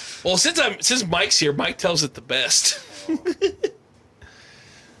 Well, since Mike's here, Mike tells it the best.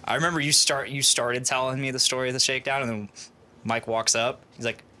 I remember you started telling me the story of the Shakedown, and then Mike walks up. He's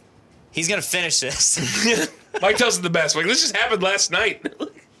like, he's gonna finish this. Mike tells it the best. Like, this just happened last night.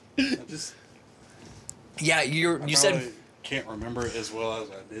 I just Yeah, you probably said can't remember it as well as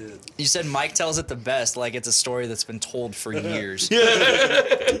I did. you said Mike tells it the best, like it's a story that's been told for years. And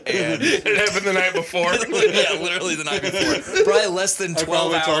It happened the night before. yeah, literally the night before, probably less than I 12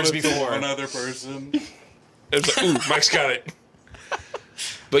 probably told hours it to before. another person. It was like, ooh, Mike's got it.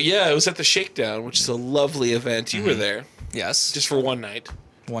 But yeah, it was at the Shakedown, which is a lovely event. You were there Yes, just for one night.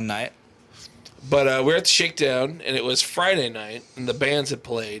 one night. But we were at the Shakedown, and it was Friday night, and the bands had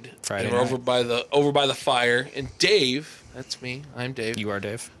played. Friday and we're night. over by the fire, and Dave, that's me. I'm Dave. You are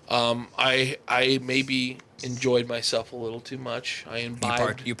Dave. I maybe enjoyed myself a little too much. I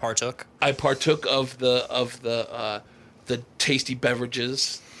imbibed. You partook. I partook of the tasty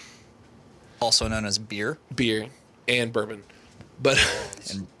beverages, Also known as beer beer and bourbon, but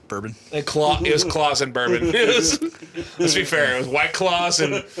and bourbon. it was Claws and bourbon. Let's be fair, it was White Claws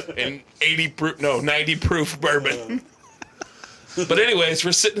and 90 proof bourbon. But anyways,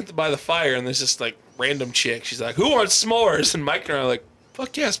 we're sitting by the fire, and there's this like random chick. She's like, "Who wants s'mores?" And Mike and I are like,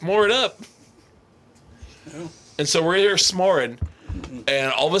 "Fuck yeah, s'more it up." Yeah. And so we're here s'moring,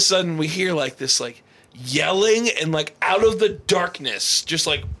 and all of a sudden we hear like this like yelling, and like out of the darkness, just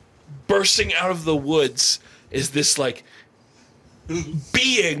like bursting out of the woods, is this like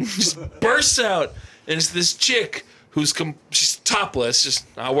being just bursts out, and it's this chick who's she's topless, just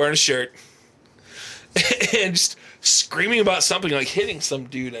not wearing a shirt, and just screaming about something, like hitting some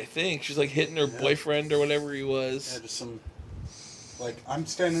dude. I think she's like hitting her boyfriend or whatever he was. Yeah, just some. Like, I'm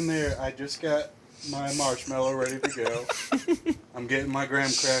standing there. I just got my marshmallow ready to go. I'm getting my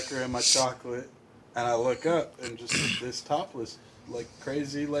graham cracker and my chocolate, and I look up, and just this topless, like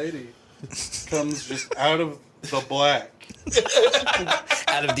crazy lady, comes just out of the black.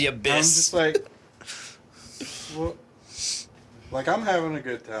 Out of the I'm abyss. just like, what? Like, I'm having a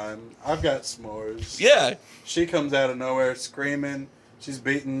good time. I've got s'mores. Yeah, She comes out of nowhere screaming. She's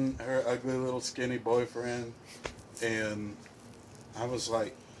beating her ugly little skinny boyfriend. And I was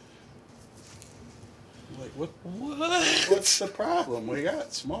like, what? What's the problem? We got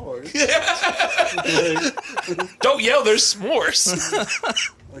s'mores. don't yell. There's s'mores.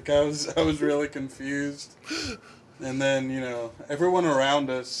 Like, I was really confused. And then, everyone around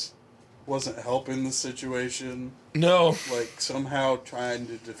us wasn't helping the situation. No. Like, somehow trying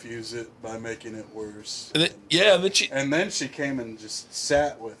to diffuse it by making it worse. And then, And then she came and just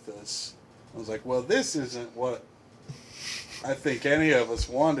sat with us. I was like, well, this isn't what I think any of us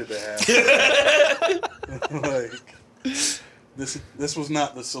wanted to happen. Like, this was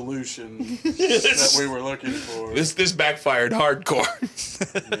not the solution that we were looking for. this backfired hardcore.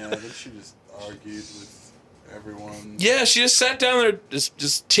 Yeah, then she just argued with everyone. Yeah, she just sat down there, just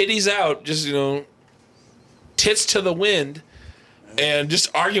titties out, just tits to the wind, and just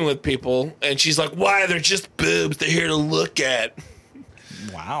arguing with people. And she's like, "Why? They're just boobs. They're here to look at."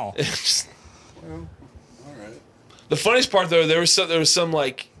 Wow. Just- Well, all right. the funniest part though, there was some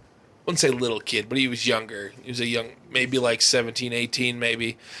like, I wouldn't say little kid, but he was younger. He was a young, maybe like 17, 18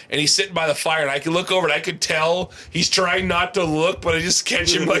 maybe. And he's sitting by the fire, and I could look over and I could tell he's trying not to look, but I just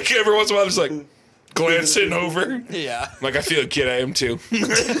catch him like every once in a while, just like glancing over. Yeah. Like, I feel a kid, I am too.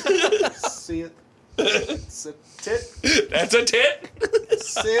 See it. It's a tit. That's a tit.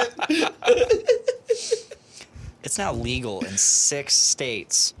 Sit. It's now legal in 6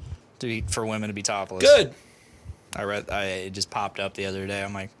 states for women to be topless. Good. It just popped up the other day.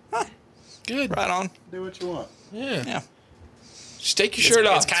 I'm like, huh, Good. right on. Do what you want. Yeah. Yeah. Just take your shirt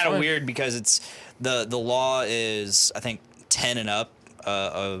off. It's kind of fine. weird because the law is, I think, 10 and up.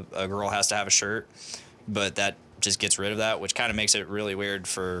 A girl has to have a shirt, but that just gets rid of that, which kind of makes it really weird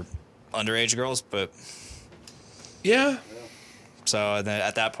for underage girls. But Yeah. so then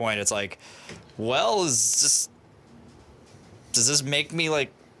at that point, it's like, well, does this make me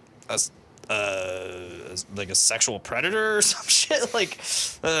like a sexual predator or some shit? Like,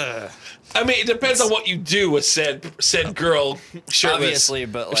 I mean, it depends on what you do with said girl shirtless. obviously,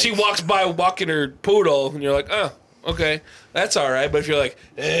 but If like, she walks by walking her poodle, and you're like, oh, okay, that's all right. But if you're like,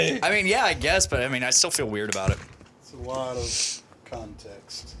 eh. I mean, yeah, I guess, but I mean, I still feel weird about it. It's a lot of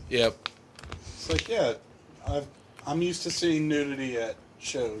context. Yep. It's like, yeah, I'm used to seeing nudity at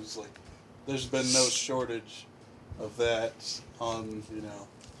shows. Like, there's been no shortage of that on,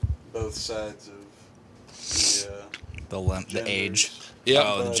 both sides of The age. genders. Yep.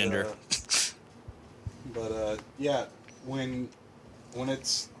 Oh, the gender. Yeah, when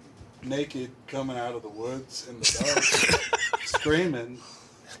it's naked coming out of the woods in the dark, screaming,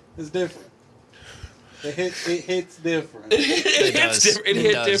 is different. It hits different. It does. hits different. It It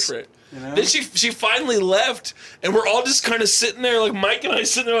hit does. different. You know? Then she finally left, and we're all just kind of sitting there, like Mike and I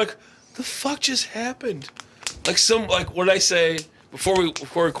sitting there, like, the fuck just happened? Like what did I say? before we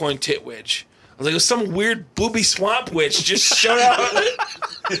coined tit witch. I was like, it was some weird booby swamp witch just showed up.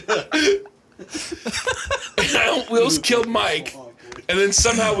 And we almost killed Mike. And then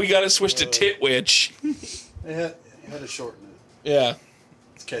somehow we got to switch to tit witch. It had to shorten it. Yeah.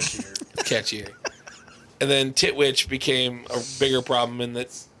 It's catchier. Catchier. And then tit witch became a bigger problem in the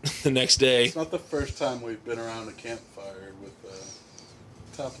next day. It's not the first time we've been around a campfire with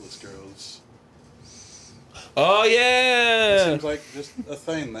topless girls. Oh, It yeah. seems like just a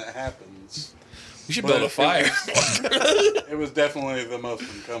thing that happens. We should But build a fire. It was definitely the most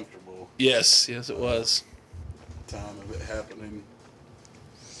uncomfortable Yes, it was. time of it happening.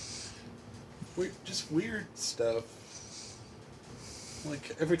 Just weird stuff.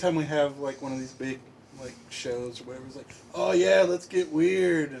 Like every time we have like one of these big like shows or whatever, it's like, oh yeah, let's get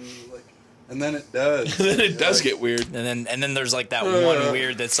weird, and then it does. And then it does Like, get weird. And then there's like that one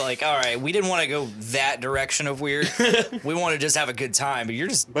weird that's like, all right, we didn't want to go that direction of weird. We want to just have a good time, but you're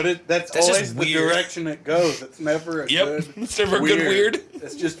just But that's That's just always the weird. direction it goes. It's never a Yep. good. It's never a good weird.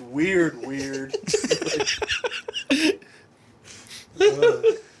 It's just weird.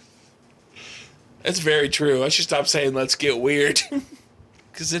 That's very true. I should stop saying let's get weird.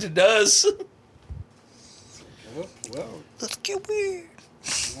 Because it does. Oh, well, let's get weird.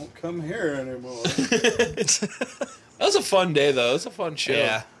 I won't come here anymore. That was a fun day, though. It was a fun show.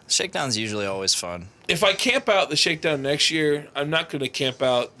 Yeah, shakedown's usually always fun. If I camp out the shakedown next year, I'm not going to camp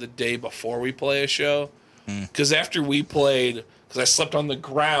out the day before we play a show. Because after we played, because I slept on the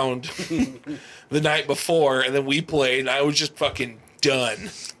ground the night before, and then we played, and I was just fucking done.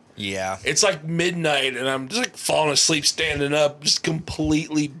 Yeah. It's like midnight, and I'm just like falling asleep, standing up, just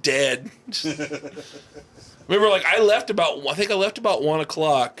completely dead. Remember, like I left about 1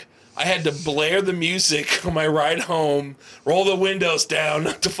 o'clock. I had to blare the music on my ride home, roll the windows down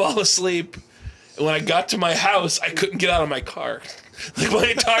to fall asleep. And when I got to my house, I couldn't get out of my car. Like my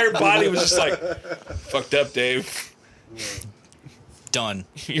entire body was just like, fucked up, Dave. Done.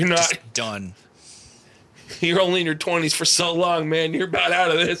 You're not. Just done. You're only in your 20s for so long, man. You're about out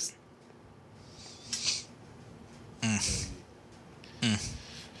of this.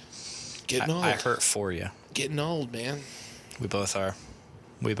 Getting old. I hurt for you. Getting old, man. We both are.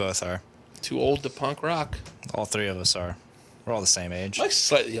 We both are. Too old to punk rock. All three of us are. We're all the same age. Mike's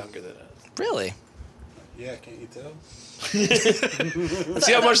slightly younger than us. Really? Yeah, can't you tell?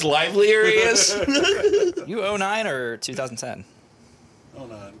 See how much livelier he is? You 09 or 2010? Oh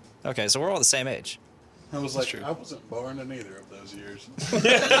no. Okay, so we're all the same age. I was like, true. I wasn't born in either of those years. I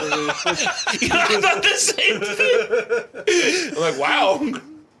thought the same thing. I'm like, wow.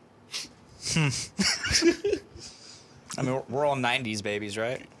 I mean, we're all 90s babies,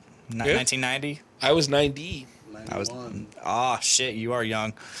 right? Yeah. 1990? I was 90. 91. I was. Ah, shit, you are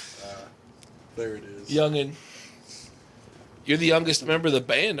young. There it is. Youngin'. You're the youngest member of the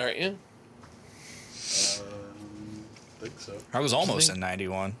band, aren't you? Think so. I was almost in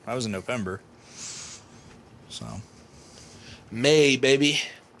 91. I was in November. So, May, baby.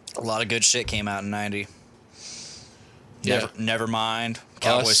 a lot of good shit came out in 90. Yeah. Nevermind.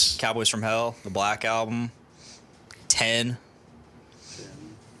 Us. Cowboys from Hell, the Black Album. 10.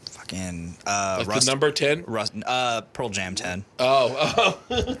 Fucking Like Rust, the number 10? Rust, Pearl Jam 10. Oh.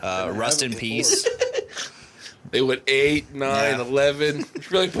 Rust in before. Peace. They went 8, 9, Yeah. 11. You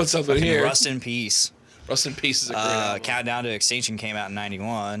should really put something here. Rust in Peace. Rust in Peace is a great album. Countdown to Extinction came out in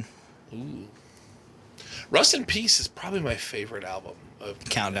 91. Rust in Peace is probably my favorite album. Of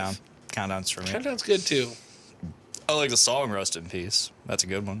Countdown. Countdown's for me. Countdown's good too. I like the song Rust in Peace. That's a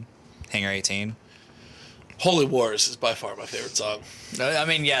good one. Hangar 18. Holy Wars is by far my favorite song. I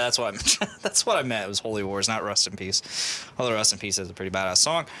mean, yeah, that's what that's what I meant. It was Holy Wars, not Rust in Peace. Although Rust in Peace is a pretty badass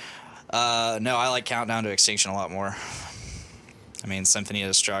song. No, I like Countdown to Extinction a lot more. I mean, Symphony of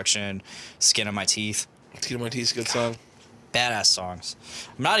Destruction, Skin on My Teeth, Skin on My Teeth is a good song. badass songs.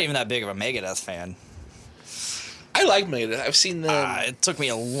 I'm not even that big of a Megadeth fan. I like Megadeth. I've seen them. It took me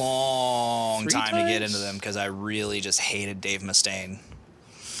a long 3 time to get times? into them because I really just hated Dave Mustaine.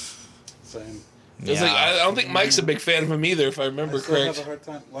 Same. It's like, I don't think Mike's a big fan of him either, if I I remember still have a correct.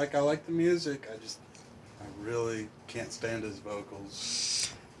 hard time. Like, I like the music. I really can't stand his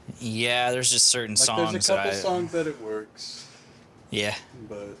vocals. Yeah, there's just certain Like, songs there's a couple that I. songs that it works, Yeah.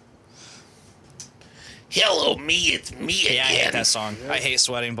 but Hello, me, it's me again. Yeah, I hate that song. Yeah. I hate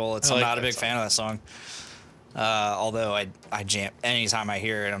Sweating Bullets. I I'm like not a that big song. fan of that song. Although I jam anytime I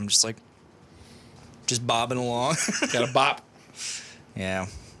hear it, I'm just like, just bobbing along. Got a bop. Yeah,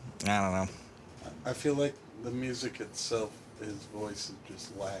 I don't know. I feel like the music itself, his voice is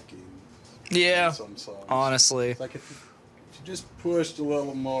just lacking. Yeah, in some songs. honestly, It's like if If you just pushed a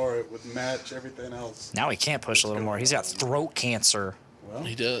little more, it would match everything else. Now he can't push a little more. He's got throat cancer. Well,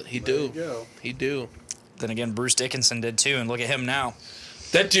 He does. He there do. you go. He do. Then again, Bruce Dickinson did too, and look at him now.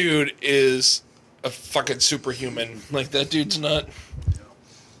 That dude is a fucking superhuman. Like, that dude's not.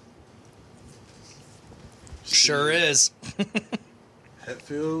 Sure is.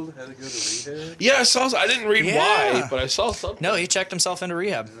 Hetfield had to go to rehab. Yeah, I saw. I didn't read Yeah. why, but I saw something. No, he checked himself into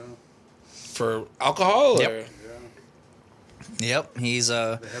rehab. Yeah. For alcohol. Yep. Or? Yeah. Yep, he's They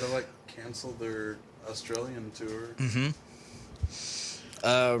had to like cancel their Australian tour.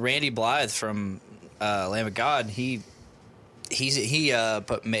 Randy Blythe from Lamb of God. He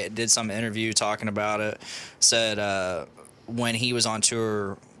did some interview talking about it. Said when he was on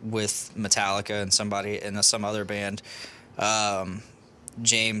tour with Metallica and somebody and some other band,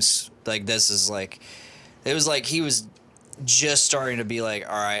 James, like, this is like, it was like he was just starting to be like,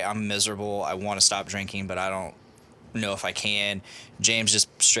 all right, I'm miserable. I want to stop drinking, but I don't know if I can. James just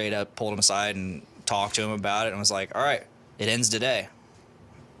straight up pulled him aside and talked to him about it and was like, all right, it ends today.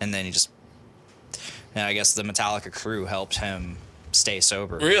 And then and I guess the Metallica crew helped him stay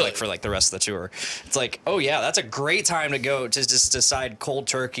sober. Really? Like, for like the rest of the tour. It's like, oh yeah, that's a great time to go to just decide cold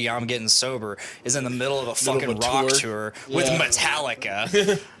turkey, I'm getting sober, is in the middle of a fucking of a rock tour. tour with Yeah.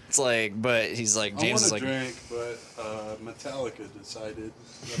 Metallica. It's like, but he's like, I James want is to like, drink, but Metallica decided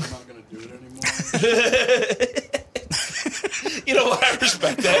that I'm not going to do it anymore. You know what? I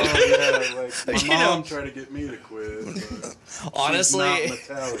respect that. Oh yeah, like You my know- mom tried to get me to quit. But honestly, she's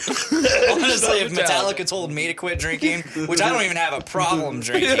not Metallica. honestly, if Metallica. Metallica told me to quit drinking, which I don't even have a problem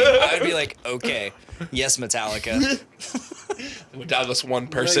drinking, I'd be like, okay, yes, Metallica. Metallica's one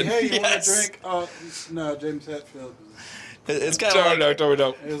Like, person. hey, you Yes. want to drink? Oh no, James Hetfield. It's kind of like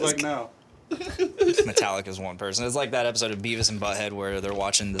No. It was like no. Metallica's one person. It's like that episode of Beavis and Butthead where they're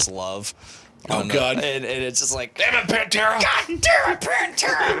watching This Love. Oh, God. And it's just like, Damn it, Pantera! God damn it,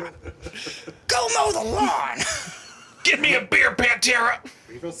 Pantera! Go mow the lawn! Give me a beer, Pantera!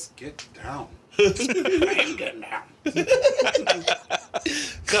 Beavis, get down. I ain't getting down.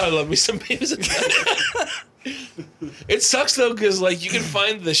 God, I love me some Beavis and Butthead. It sucks though, because like you can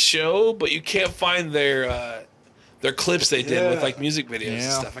find the show, but you can't find their clips they did with Yeah. like music videos and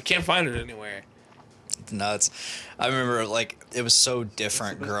Yeah. stuff. I can't find it anywhere. Nuts. I remember, like, it was so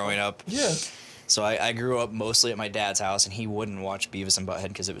different growing up. Yeah. So I grew up mostly at my dad's house, and he wouldn't watch Beavis and Butthead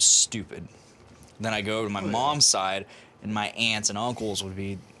because it was stupid. Then I go to my mom's side, and my aunts and uncles would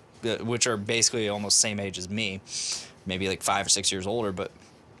be, which are basically almost the same age as me, maybe like 5 or 6 years older, but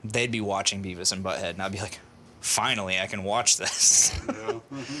they'd be watching Beavis and Butthead, and I'd be like, finally, I can watch this. Yeah.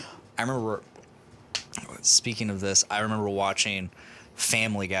 I remember, speaking of this, I remember watching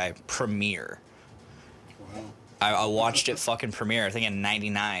Family Guy premiere. Wow. I watched it fucking premiere, I think in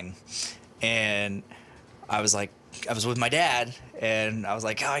 '99, and I was with my dad, and I was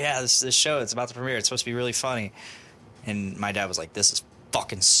like, oh yeah, this show, it's about to premiere, it's supposed to be really funny, and my dad was like, this is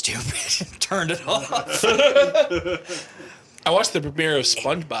fucking stupid, turned it off. I watched the premiere of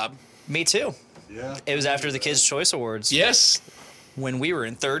SpongeBob. Me too. Yeah. It was after the Kids' Choice Awards Yes. when we were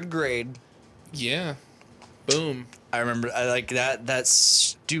in 3rd grade. Yeah. Boom. I remember, I like that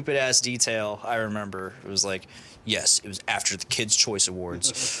stupid ass detail. I remember it was like, yes, it was after the Kids' Choice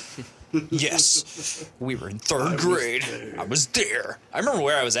Awards. Yes, we were in 3rd grade. I was there. I remember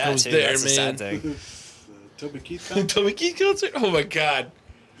where I was at was too. there, That's the sad man. thing. The Toby Keith concert? Toby Keith concert? Oh my God.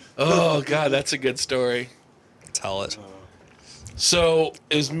 Oh God, that's a good story. Tell it. So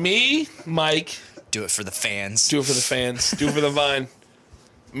it was me, Mike. Do it for the fans. Do it for the fans. Do it for the Vine.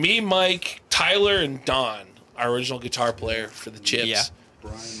 Me, Mike, Tyler, and Don, our original guitar player for the Chips. Yeah.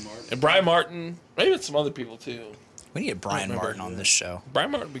 Brian Martin. And Brian Martin. Maybe it's some other people too. We need to get Brian remember. Martin on this show. Brian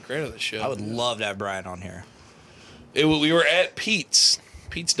Martin would be great on the show. I would love to have Brian on here. We were at Pete's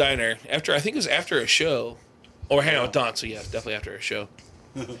Diner after, I think it was after a show, or hang out with Don. So yeah, definitely after a show.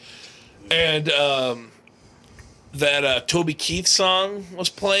 And that Toby Keith song was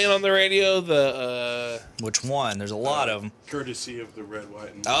playing on the radio. The Which one? There's a lot of them. Courtesy of the Red,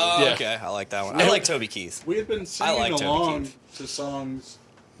 White, and Blue. Oh, Yeah. okay. I like that one. I like Toby Keith. We had been singing like Toby along Keith. to songs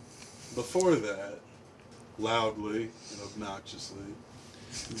before that, loudly and obnoxiously,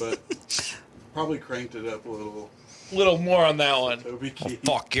 but probably cranked it up a little. little more on that one. Toby Keith.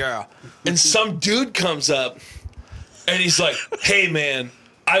 Fuck yeah. And some dude comes up, and he's like, "Hey man,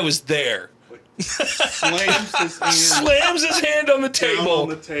 I was there." Slams his hand Slams his hand on the down table. on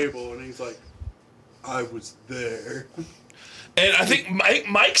the table, and he's like, "I was there." And I think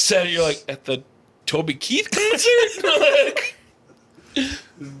Mike said it. You're like, at the Toby Keith concert? Like,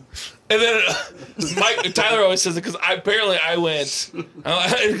 And then Tyler always says it because apparently I went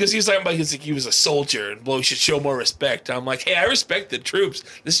because he was talking about he was a soldier and we should show more respect. I'm like, hey, I respect the troops.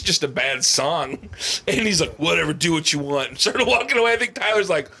 This is just a bad song. And he's like, whatever, do what you want. And started walking away. I think Tyler's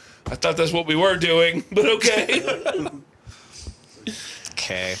like, I thought that's what we were doing, but okay.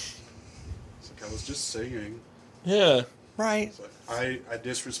 Okay. It's like I was just singing. Yeah. Right. It's like I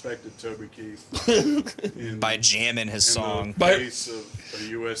disrespected Toby Keith By jamming his song. the face of a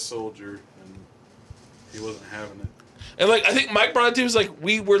U.S. soldier, and he wasn't having it. And like I think Mike brought it to was like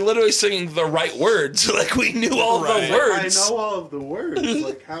we were literally singing the right words. Like we knew all the words. I know all of the words.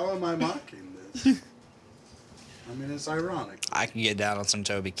 Like, how am I mocking this? I mean, it's ironic. I can get down on some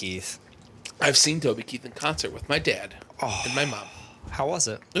Toby Keith. I've seen Toby Keith in concert with my dad and my mom. How was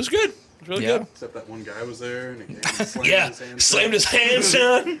it? It was good. It was really Yeah. good. Except that one guy was there, and he came and slammed Yeah, his hands. slammed his hands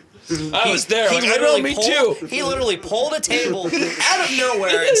down. I was there. Like, I know, literally me pulled- too. He literally pulled a table out of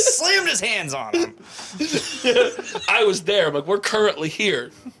nowhere and slammed his hands on him. I was there. I'm like, we're currently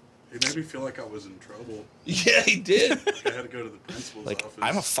here. He made me feel like I was in trouble. Yeah, he did. I had to go to the principal's Like, office.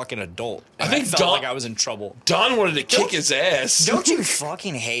 I'm a fucking adult. I And think felt Don- like I was in trouble. Don wanted to kick his ass. Don't you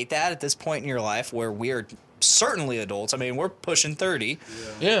fucking hate that at this point in your life where we are certainly adults? I mean, we're pushing 30,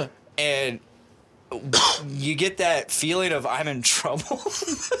 Yeah. and you get that feeling of I'm in trouble.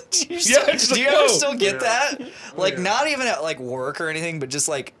 do you, it's do you like, ever no. still get Yeah. that? Like, yeah. not even at like work or anything, but just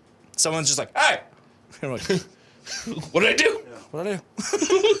like someone's just like, hey, and I'm like, What did I do? what do I do?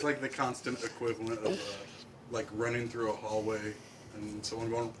 It's like the constant equivalent of like running through a hallway and someone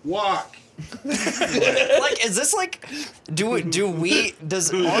going, walk! Like, is this like,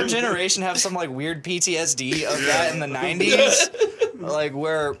 does our generation have some like weird PTSD of that in the 90s? Like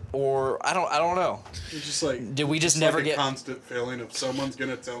where, or I don't know. It's just like, Did we just it's never like a get- constant feeling of someone's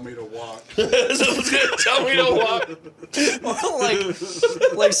gonna tell me to walk. Someone's gonna tell me to walk.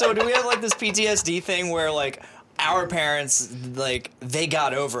 like, so do we have like this PTSD thing where like our parents, like, they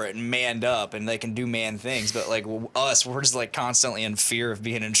got over it and manned up and they can do man things, but like us, we're just like constantly in fear of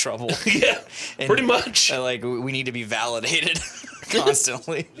being in trouble. Yeah, And, pretty much. like we need to be validated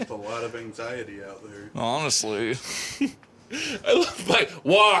constantly. Just a lot of anxiety out there. Honestly, I love my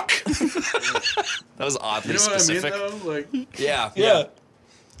walk. that was oddly You know what specific. I mean, though? Like, Yeah. Yeah.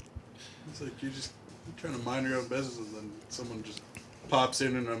 it's like you're trying to mind your own business, and then someone just pops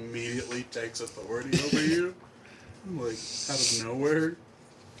in and immediately takes authority over you. Like, out of nowhere.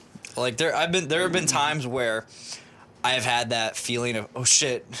 Like there have been times where I have had that feeling of, oh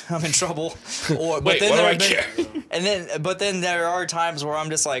shit, I'm in trouble. Or Wait, what do I there care? have but then there are times where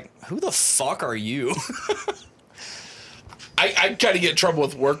I'm just like, who the fuck are you? I kind of get in trouble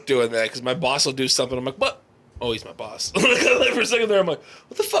with work doing that because my boss will do something. I'm like, what? Oh, he's my boss. For a second there, I'm like,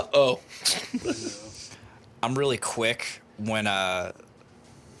 what the fuck? Oh. I'm really quick when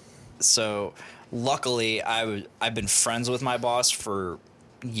so luckily I've been friends with my boss for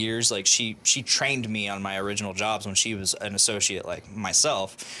years. Like she trained me on my original jobs when she was an associate like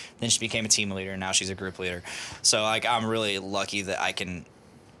myself. Then she became a team leader and now she's a group leader. So like I'm really lucky that I can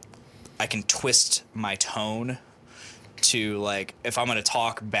twist my tone to like if I'm gonna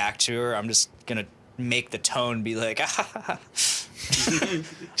talk back to her, I'm just gonna make the tone be like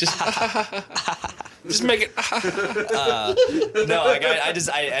Just make it. no, like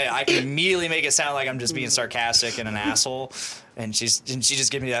I can immediately make it sound like I'm just being sarcastic and an asshole, and she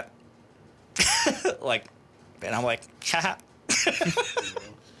just gives me that like, and I'm like, haha.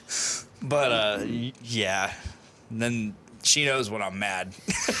 But yeah, and then she knows when I'm mad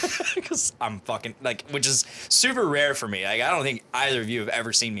because I'm fucking like, which is super rare for me. Like I don't think either of you have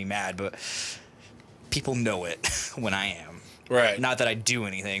ever seen me mad, but people know it when I am. Right. Not that I do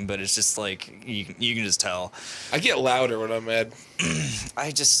anything, but it's just like you can just tell. I get louder when I'm mad.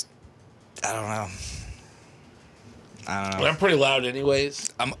 I don't know. And I'm pretty loud anyways.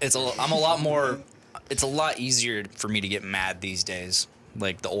 I'm a lot more. It's a lot easier for me to get mad these days.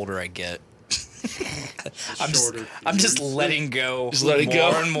 Like the older I get, I'm just letting go. Just letting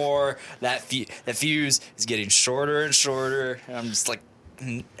more go. and more. That fuse is getting shorter and shorter. And I'm just like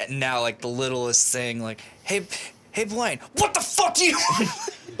now, like the littlest thing, like hey Blaine, what the fuck do you want?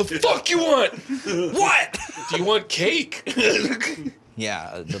 The fuck you want? What? Do you want cake? Yeah,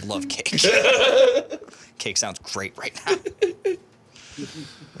 I love cake. Cake sounds great right now. Give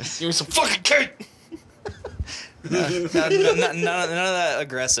me some fucking cake. None of that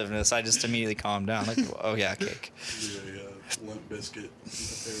aggressiveness. I just immediately calm down. Like, oh yeah, cake. Yeah, Limp Bizkit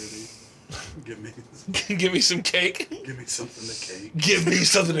parody. Give me some cake. Give me something to cake. Give me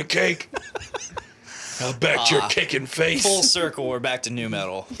something to cake. I'll back your kicking face. Full circle. We're back to new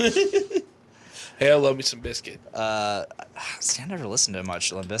metal. Hey, I love me some Biscuit. See, I never listened to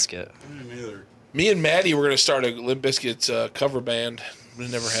much Limp Bizkit. I didn't either. Me and Maddie were going to start a Limp Bizkit's cover band, but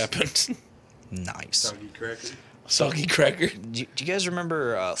it never happened. Nice. Soggy cracker. Soggy Cracker. Do you guys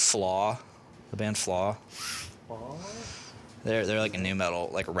remember Flaw? The band Flaw? They're like a new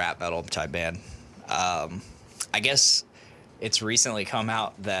metal, like a rap metal type band. I guess it's recently come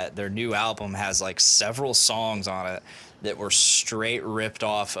out that their new album has like several songs on it that were straight ripped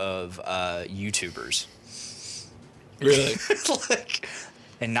off of YouTubers. Really? Like,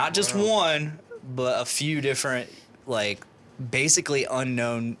 and not just one, but a few different, like, basically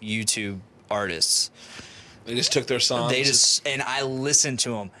unknown YouTube artists. They just took their songs. And I listened to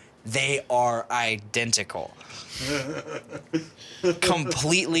them. They are identical.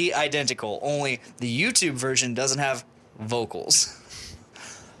 Completely identical. Only the YouTube version doesn't have vocals.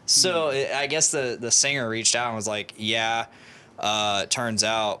 So I guess the singer reached out and was like, yeah, it turns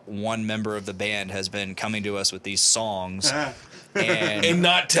out one member of the band has been coming to us with these songs and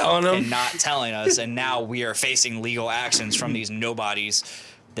not telling them. and not telling us, and now we are facing legal actions from these nobodies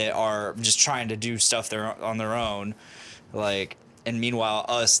that are just trying to do stuff on their own. Like, and meanwhile,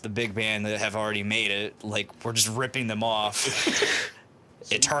 us, the big band that have already made it, like, we're just ripping them off.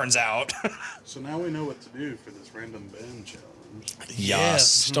 It turns out. So now we know what to do for this random band challenge.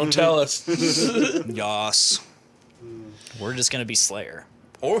 Yes. Just don't tell us. Yas. We're just gonna be Slayer,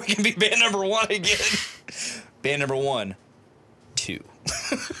 or we can be band number one again. Band number 1, 2.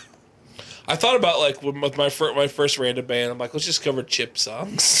 I thought about, like, with my first random band, I'm like, let's just cover Chip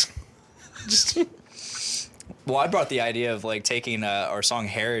songs. Just... Well, I brought the idea of like taking our song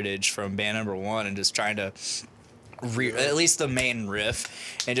 "Heritage" from band number 1 and just trying to at least the main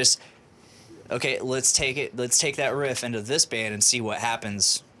riff, and just let's take that riff into this band and see what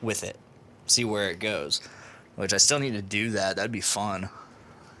happens with it, see where it goes. Which I still need to do that. That'd be fun.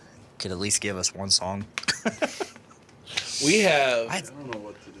 Could at least give us one song. We have... I don't know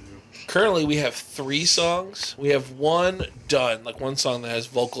what to do. Currently, we have 3 songs. We have one done, like one song that has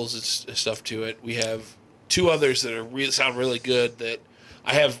vocals and stuff to it. We have 2 others that are sound really good that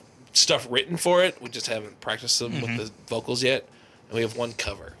I have stuff written for it. We just haven't practiced them with the vocals yet. And we have 1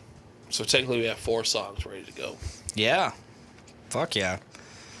 cover. So technically, we have 4 songs ready to go. Yeah. Fuck yeah.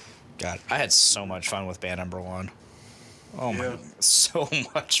 God, I had so much fun with band number 1. Oh my, Yeah. so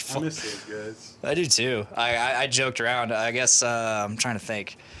much I fun. miss those guys. I do too. I joked around. I guess I'm trying to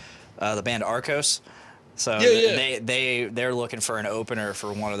think. The band Arcos. So Yeah. they're looking for an opener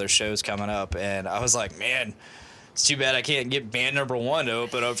for one of their shows coming up, and I was like, man, it's too bad I can't get band number 1 to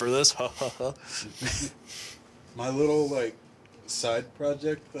open up for this. My little, like, side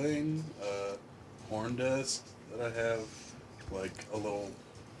project thing, Horn Dust, that I have, like, a little,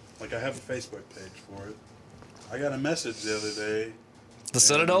 like, I have a Facebook page for it. I got a message the other day. The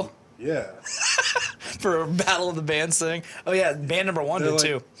Citadel Yeah. for Battle of the Bands thing. Oh yeah, band number 1 did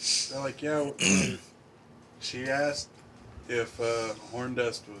They're too. They're like, yeah, she asked if Horn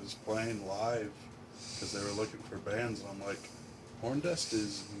Dust was playing live because they were looking for bands. And I'm like, Horn Dust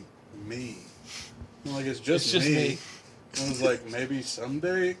is me. I'm like, it's just me. I was like, maybe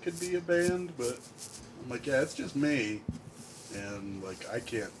someday it could be a band, but I'm like, yeah, it's just me. And, like, I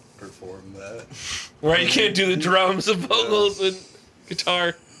can't perform that. Right? You can't do the drums and vocals and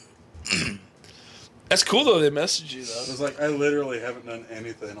guitar. That's cool, though. They messaged you, It though. was like, I literally haven't done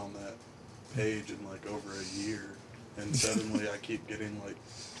anything on that page in, like, over a year. And suddenly I keep getting, like,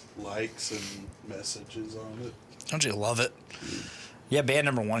 likes and messages on it. Don't you love it? Yeah, band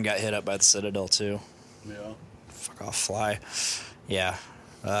number 1 got hit up by the Citadel too. Yeah. Fuck off, Fly. Yeah.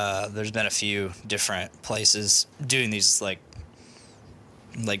 There's been a few different places doing these like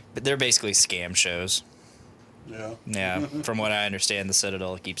they're basically scam shows. Yeah. Yeah, from what I understand, the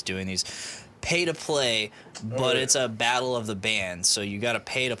Citadel keeps doing these pay to play, but yeah. it's a battle of the bands, so you got to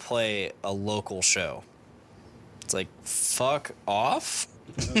pay to play a local show. It's like, fuck off.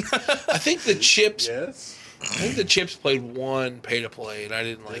 I think the Chips... Yes. I think the Chips played 1 pay-to-play, and I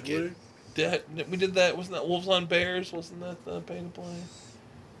didn't like it. We did that. Wasn't that Wolves on Bears? Wasn't that the pay-to-play?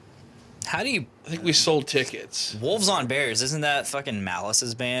 How do you I think we sold tickets. Wolves on Bears? Isn't that fucking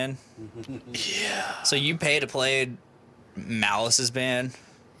Malice's band? Yeah. So you pay to play Malice's band?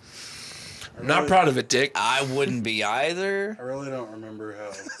 I'm not proud of it, Dick. I wouldn't be either. I really don't remember how.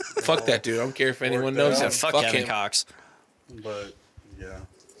 Fuck that dude. I don't care if anyone Worked knows out. him. Fuck Fuck Kevin him. Cox. But yeah.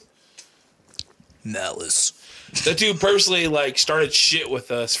 Malice. That dude personally, like, started shit with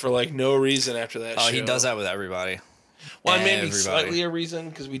us for, like, no reason after that show. Oh, he does that with everybody. Well, maybe Everybody. slightly a reason,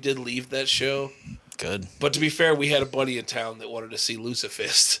 because we did leave that show. Good. But to be fair, we had a buddy in town that wanted to see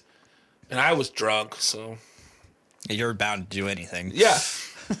Lucifist. And I was drunk, so... You're bound to do anything. Yeah.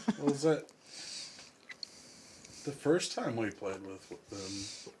 What was that? The first time we played with them,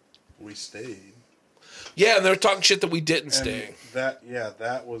 we stayed. Yeah, and they were talking shit that we didn't And stay.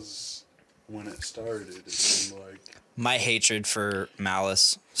 that was when it started. It seemed like. My hatred for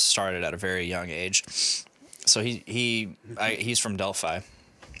Malice started at a very young age. So he's from Delphi.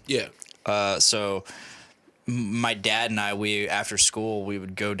 Yeah. So my dad and I, after school, we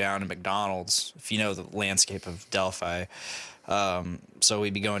would go down to McDonald's, if you know the landscape of Delphi. So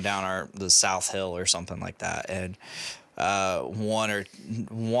we'd be going down the South Hill or something like that. And one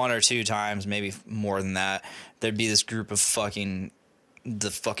or two times, maybe more than that, there'd be this group of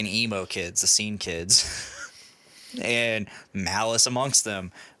the fucking emo kids, the scene kids. And Malice amongst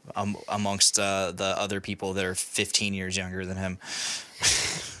them, amongst the other people that are 15 years younger than him.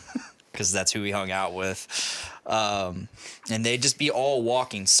 Because that's who we hung out with. And they'd just be all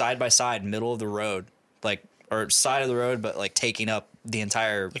walking side by side, middle of the road, or side of the road, but like taking up the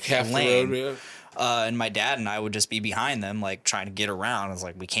entire Half lane. the road, yeah. And my dad and I would just be behind them, like trying to get around. I was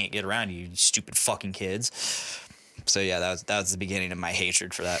like, we can't get around you stupid fucking kids. So yeah, that was the beginning of my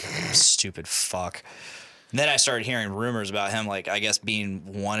hatred for that stupid fuck. And then I started hearing rumors about him, like, I guess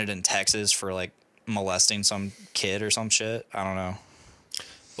being wanted in Texas for like molesting some kid or some shit. I don't know.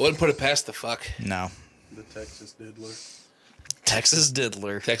 I wouldn't put it past the fuck. No. The Texas Diddler. Texas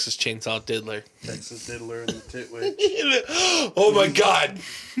Diddler. Texas Chainsaw Diddler. Texas Diddler and the Tit Witch. Oh my god.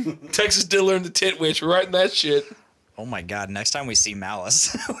 Texas Diddler and the Tit Witch. We're writing that shit. Oh my god, next time we see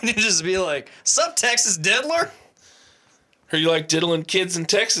Malice, we need to just be like, sup, Texas Diddler? Heard you like diddling kids in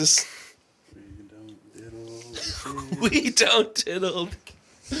Texas. We don't diddle the kids. We don't diddle.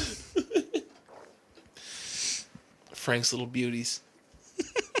 Frank's Little Beauties.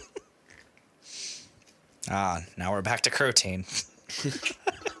 Now we're back to Crotein.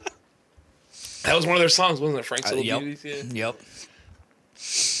 That was one of their songs, wasn't it? Frank's Little Yep. Beauties, yeah. Yep.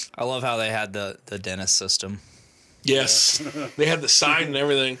 I love how they had the dentist system. Yes. They had the sign and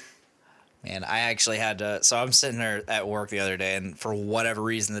everything. Man, I actually had to. So I'm sitting there at work the other day, and for whatever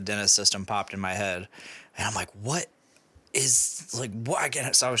reason, the dentist system popped in my head, and I'm like, "What is like what?"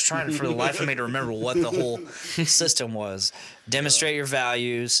 Again, so I was trying for the life of me to remember what the whole system was. Demonstrate your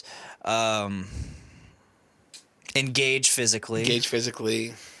values, engage physically, Engage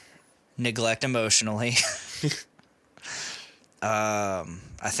physically. neglect emotionally. I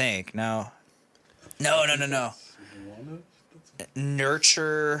think no.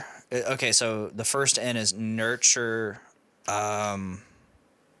 Nurture. Okay, so the first N is nurture. Like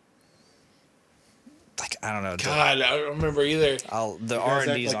I don't know. God, I don't remember either. The You R guys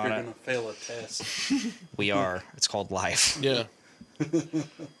and act D's like on you're it. gonna fail a test. We are. It's called life. Yeah. The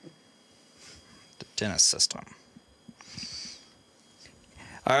dentist system.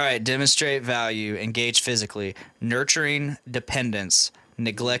 All right. Demonstrate value. Engage physically. Nurturing dependence.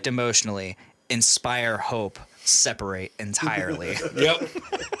 Neglect emotionally. Inspire hope. Separate entirely. Yep.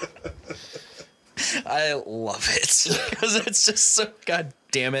 I love it because it's just so god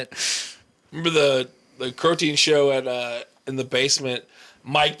damn it. Remember the Crotein show at in the basement?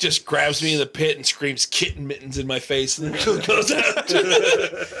 Mike just grabs me in the pit and screams "kitten mittens" in my face, and then goes out.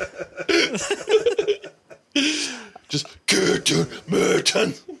 Just kitten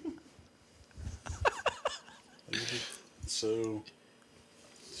mittens. So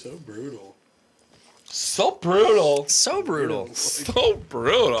brutal. So brutal. So brutal. So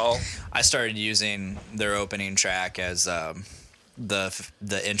brutal. I started using their opening track as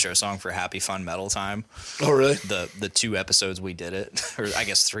the intro song for Happy Fun Metal Time. Oh, really? The 2 episodes we did it, or I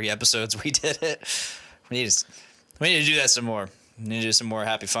guess 3 episodes we did it. We need to do that some more. We need to do some more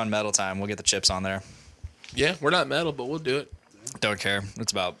Happy Fun Metal Time. We'll get the chips on there. Yeah, we're not metal, but we'll do it. Don't care.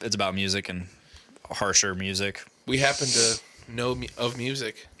 It's about music and harsher music. We happen to know of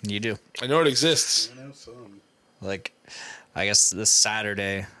music. You do. I know it exists. I know some. Like, I guess this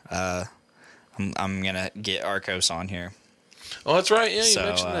Saturday, I'm gonna get Arcos on here. Oh, that's right. Yeah, you So,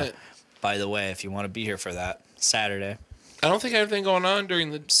 mentioned that. By the way, if you want to be here for that Saturday, I don't think I have anything going on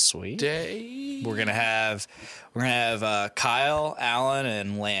during the sweet. day. We're gonna have Kyle, Alan,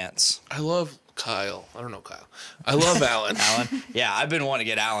 and Lance. I love Kyle. I don't know Kyle. I love Alan. Alan, yeah, I've been wanting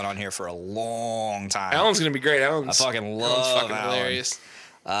to get Alan on here for a long time. Alan's gonna be great. I fucking love Alan's fucking Alan. hilarious.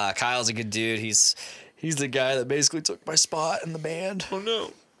 Kyle's a good dude. He's the guy that basically took my spot in the band. Oh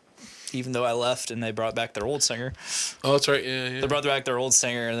no. Even though I left and they brought back their old singer. Oh, that's right. Yeah, yeah. They brought back their old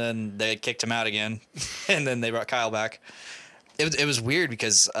singer and then they kicked him out again. And then they brought Kyle back. It was weird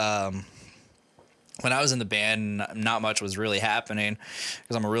because when I was in the band, not much was really happening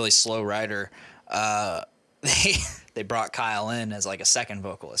because I'm a really slow writer. They brought Kyle in as like a second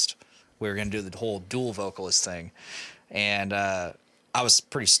vocalist. We were going to do the whole dual vocalist thing. And I was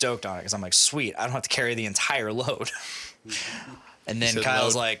pretty stoked on it because I'm like, sweet, I don't have to carry the entire load. And then said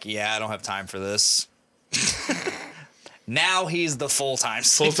Kyle's load. like, yeah, I don't have time for this. Now he's the full-time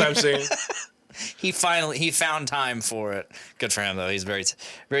Full-time singer. He found time for it. Good for him though. He's very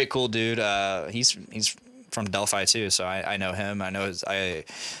very cool dude. He's from Delphi too, so I know him. I know his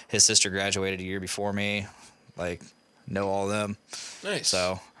sister graduated a year before me. Like, know all of them. Nice.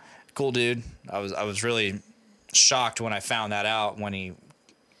 So cool dude. I was really shocked when I found that out when he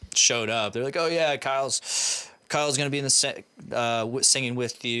showed up. They're like, oh yeah, Kyle's gonna be in the singing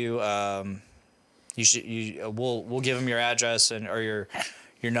with you. We'll give him your address or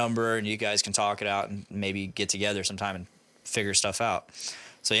your number, and you guys can talk it out and maybe get together sometime and figure stuff out.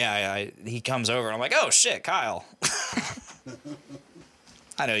 So yeah, he comes over and I'm like, oh shit, Kyle.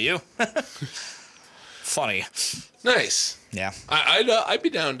 I know you. Funny. Nice. Yeah. I'd be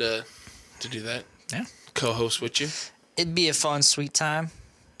down to do that. Yeah. Co-host with you. It'd be a fun, sweet time.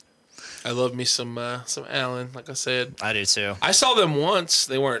 I love me some Alan. Like I said, I do too. I saw them once.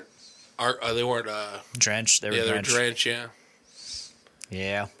 They weren't. Drenched. They were They were drenched. drenched. Yeah.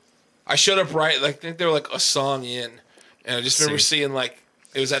 Yeah. I showed up right. Like I think they were like a song in, and I just remember Sweet. seeing like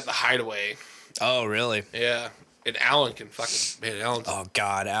it was at the Hideaway. Oh, really? Yeah. And Alan can fucking man. Alan. Oh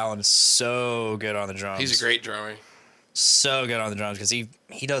God, Alan is so good on the drums. He's a great drummer. So good on the drums because he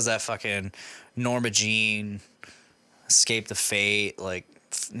does that fucking Norma Jean, Escape the Fate. Like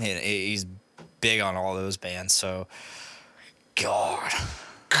he's big on all those bands. So God.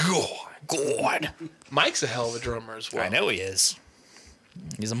 Mike's a hell of a drummer as well. I know he is.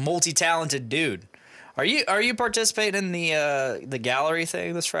 He's a multi-talented dude. Are you participating in the gallery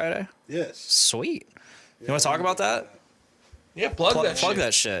thing this Friday? Yes. Sweet. You want to talk about that? Yeah, plug that Plug shit.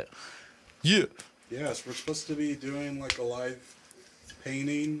 that shit. Yeah. Yes, we're supposed to be doing like a live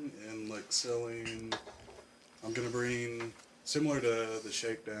painting and like selling. I'm gonna bring, similar to the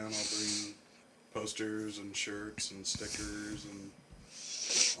Shakedown, I'll bring posters and shirts and stickers and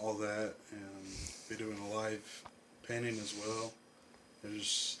all that, and be doing a live painting as well.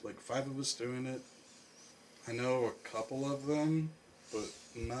 There's like 5 of us doing it. I know a couple of them, but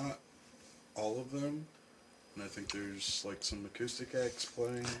not all of them. And I think there's like some acoustic acts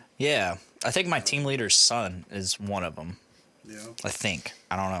playing. Yeah. I think my team leader's son is one of them. Yeah. I think.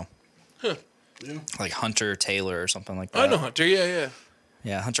 I don't know. Yeah. Like Hunter Taylor or something like that. I know Hunter. Yeah.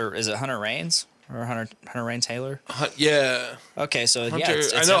 Yeah, Hunter. Is it Hunter Rains or Hunter Rains Taylor? Yeah. Okay, so Hunter. yeah,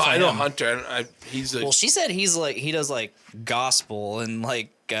 it's I know definitely him. Hunter. He's a. Well, she said he does like gospel and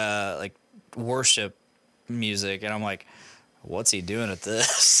like worship music, and I'm like, what's he doing at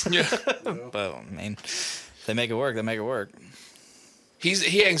this? yeah. But I mean, they make it work. They make it work. He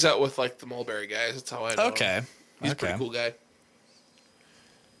hangs out with like the Mulberry guys. That's how I know. Okay. him. He's a Okay. pretty cool guy.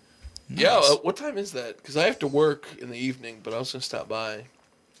 Nice. Yeah. What time is that? Because I have to work in the evening, but I was gonna stop by.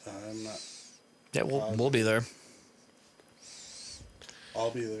 I'm not. Yeah, we'll be there.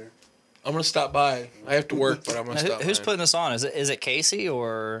 I'll be there. I'm gonna stop by. I have to work, but I'm gonna stop. Who's by. putting this on? Is it Casey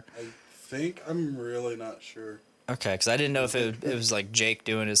or? I think I'm really not sure. Okay, because I didn't know if it was like Jake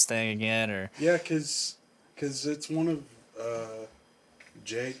doing his thing again or. Yeah, cause it's one of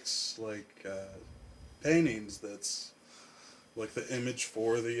Jake's like paintings that's like the image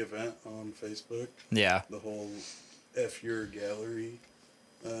for the event on Facebook. Yeah. The whole F Your Gallery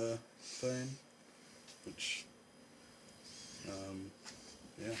thing, which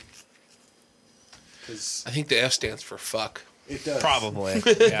yeah, because I think the F stands for fuck. it does. Probably.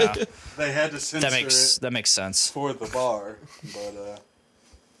 Yeah. They had to censor That it makes sense. for the bar, but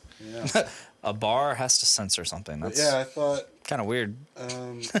yeah. A bar has to censor something. But That's yeah, I thought kind of weird. A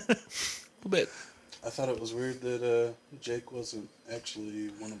little bit. I thought it was weird that Jake wasn't actually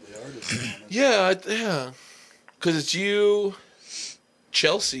one of the artists on it. Yeah. Because it's you.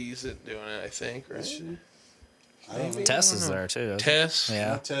 Chelsea's doing it, I think, right? Is she? I don't know. Tess is there too. Tess. I know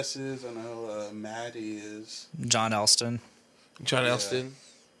Yeah. Tess is. I know Maddie is. John Elston. John Yeah. Elston.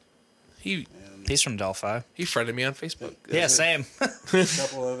 He And He's from Delphi. friended me on Facebook. Yeah, same. a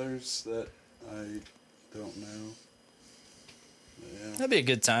couple others that I don't know. But yeah. That'd be a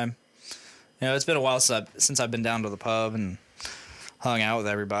good time. You know, it's been a while since I've been down to the pub and hung out with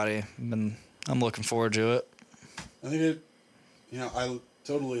everybody. I'm looking forward to it. I think I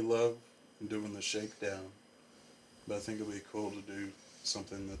totally love doing the shakedown, but I think it'd be cool to do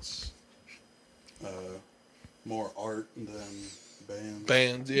something that's more art than band.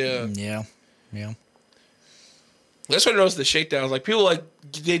 Bands, yeah. Yeah. Yeah. That's what I noticed the shakedowns. Like people like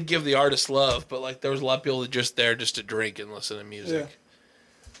did give the artist love, but like there was a lot of people just there just to drink and listen to music. Yeah.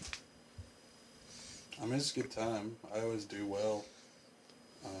 I mean, it's a good time. I always do well.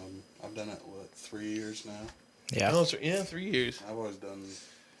 I've done it, 3 years now? Yeah. Oh, 3 years. I've always done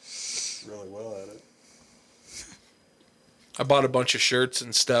really well at it. I bought a bunch of shirts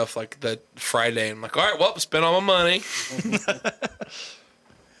and stuff like that Friday. I'm like, all right, well, spent all my money.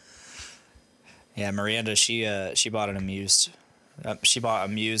 Yeah, Miranda, she bought an Amused. She bought a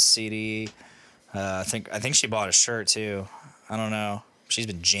Muse CD. I think she bought a shirt too. I don't know. She's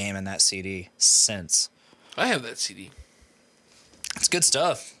been jamming that CD since. I have that CD. It's good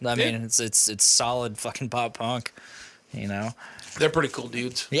stuff. I Yeah. mean, it's solid fucking pop punk. You know. They're pretty cool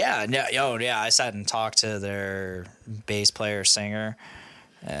dudes. Yeah. Yeah. I sat and talked to their bass player singer,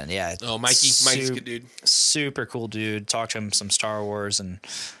 and yeah. Oh, Mikey's a good dude. Super cool dude. Talked to him some Star Wars and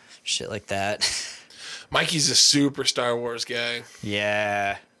shit like that. Mikey's a super Star Wars guy.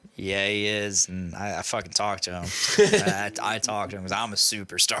 Yeah, he is, and I fucking talked to him. I talked to him because I'm a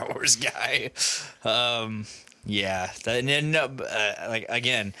super Star Wars guy. Yeah, like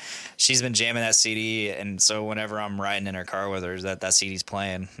again, she's been jamming that CD, and so whenever I'm riding in her car with her, that CD's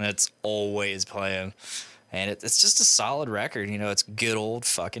playing, and it's always playing, and it's just a solid record. You know, it's good old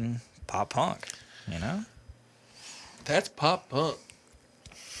fucking pop punk. You know. That's pop punk.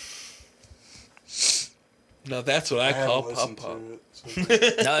 No, that's what I call haven't pop listened punk. to it, so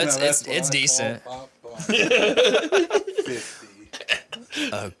No, that's what it's I decent. call pop punk. 50.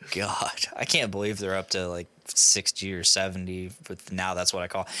 Oh God, I can't believe they're up to like 60 or 70. But now that's what I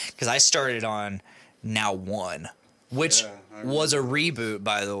call, because I started on Now One, which Yeah, I was a reboot,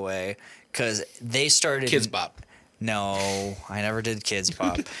 by the way, because they started Kids Bop. No, I never did Kids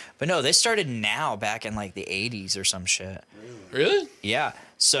Pop, but no, they started Now back in like the 80s or some shit. Really? Yeah.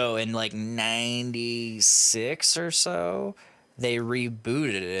 So in like 96 or so, they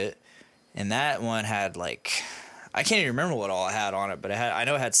rebooted it. And that one had like, I can't even remember what all it had on it, but I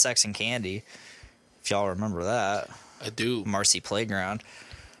know it had Sex and Candy. If y'all remember that. I do. Marcy Playground.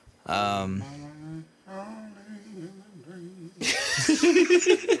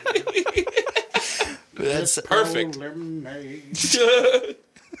 That's Perfect.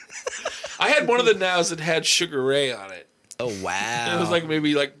 I had one of the Nows that had Sugar Ray on it. oh wow. It was like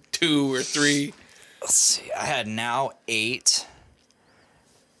maybe like 2 or 3. Let's see. I had Now 8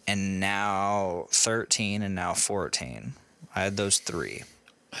 and Now 13 and Now 14. I had those 3.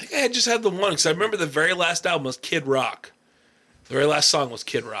 I think I had just had the one because I remember the very last album was Kid Rock. The very last song was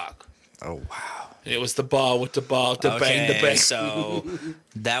Kid Rock. Oh wow. And it was the ball with the ball, the bang, the bang. So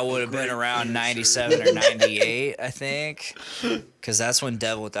that would have been around 97 or 98, I think. Because that's when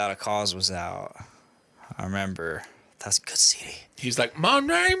Devil Without a Cause was out. I remember. That's a good CD. He's like, my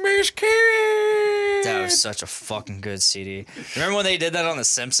name is Kid. That was such a fucking good CD. Remember when they did that on The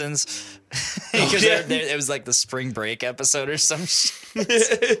Simpsons? Because yeah. it was like the spring break episode or some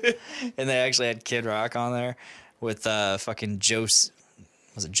shit. And they actually had Kid Rock on there with fucking Joe. Was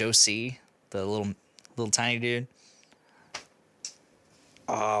it Joe C? The little tiny dude.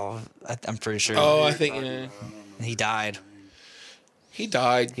 Oh, I'm pretty sure. Oh, I think yeah. He died. He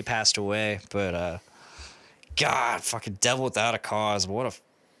died. He passed away. But God, fucking Devil Without a Cause. What a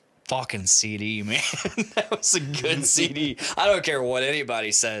fucking CD, man. That was a good CD. I don't care what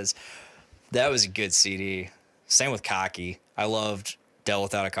anybody says. That was a good CD. Same with Cocky. I loved Devil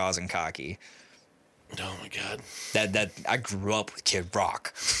Without a Cause and Cocky. Oh my God. That I grew up with Kid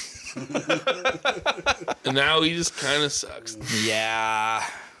Rock. And now he just kind of sucks. Yeah.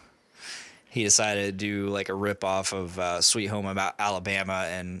 He decided to do like a ripoff of Sweet Home about Alabama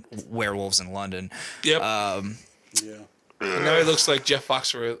and Werewolves in London. Yep. Yeah. And now he looks like Jeff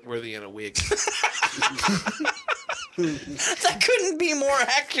Foxworthy in a wig. That couldn't be more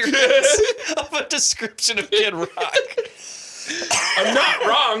accurate of a description of Kid Rock. I'm not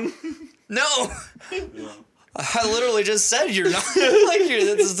wrong. No. Yeah. I literally just said you're not. Like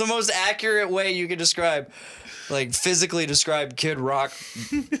this is the most accurate way you could describe, like physically describe Kid Rock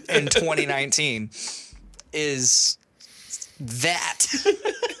in 2019 is that.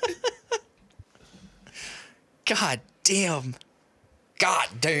 God damn. God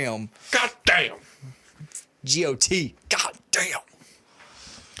damn. God damn. GOT. God damn.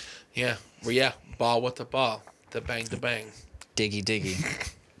 Yeah. Well, yeah. Ball with the ball. The bang, the bang. Diggy diggy.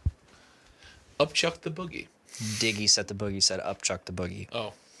 Up chuck the boogie. Diggy set the boogie, said up chuck the boogie.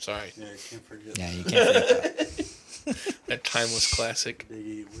 Oh, sorry. Yeah, you can't forget Yeah, you can't forget that. That timeless classic.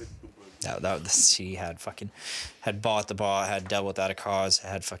 Diggy with the boogie. That she had bought the ball, had Devil Without a Cause,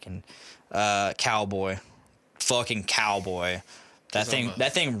 had fucking Cowboy, fucking Cowboy. That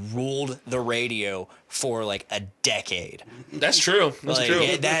thing ruled the radio for like a decade. That's true. That's Like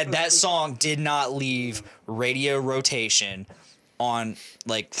true. that song did not leave radio rotation on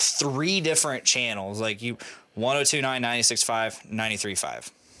like 3 different channels, like 102.9, 96.5,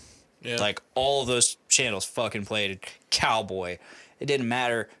 93.5. Yeah. Like all of those channels fucking played Cowboy. It didn't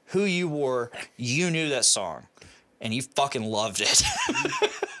matter who you were, you knew that song, and you fucking loved it.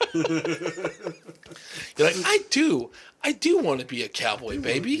 You're like, I do want to be a cowboy,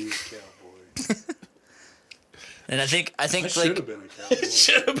 baby. Cowboy. And I think I should like have been a cowboy.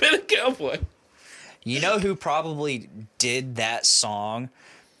 Should have been a cowboy. you know who probably did that song,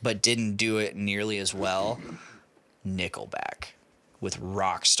 but didn't do it nearly as well? Nickelback with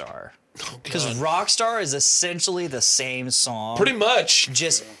Rockstar. Because Rockstar is essentially the same song, Pretty much.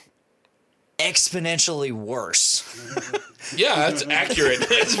 just exponentially worse. Yeah, that's accurate.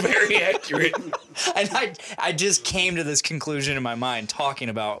 That's very accurate. And I just came to this conclusion in my mind while talking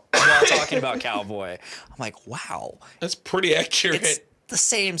about Cowboy. I'm like, wow, That's pretty accurate. it's the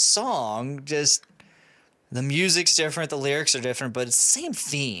same song, just the music's different, the lyrics are different, but it's the same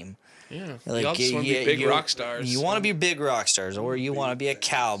theme. Yeah. Like, Y'all just want to be big rock stars. You want to be big rock stars, or you want to be a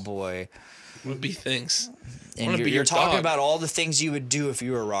cowboy. would be things. And wanna you're, be you're your talking dog. about all the things you would do if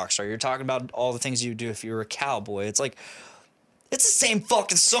you were a rock star. You're talking about all the things you would do if you were a cowboy. It's like, it's the same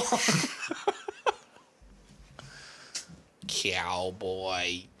fucking song.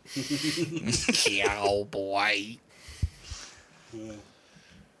 Cowboy. Cowboy.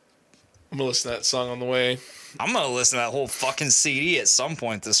 I'm gonna listen to that song on the way. I'm going to listen to that whole fucking CD at some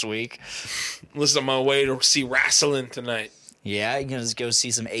point this week. Listen on my way to see wrestling tonight. Yeah, you're going to go see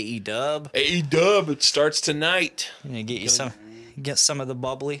some AE-Dub. AEW, it starts tonight. You're going to get some of the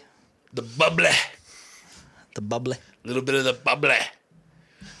bubbly. The bubbly. The bubbly. A little bit of the bubbly.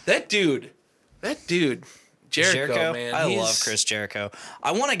 That dude, Jericho, man. I he's- love Chris Jericho.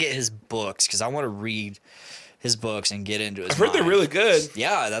 I want to get his books because I want to read his books and get into his I've heard they're mind. really good.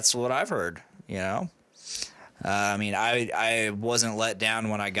 Yeah, that's what I've heard, you know? I mean, I wasn't let down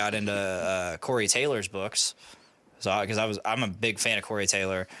when I got into Corey Taylor's books, because I'm a big fan of Corey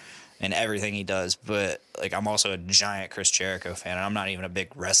Taylor and everything he does, but like I'm also a giant Chris Jericho fan, and I'm not even a big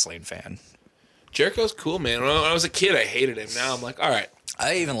wrestling fan. Jericho's cool, man. When I was a kid, I hated him. Now I'm like, all right.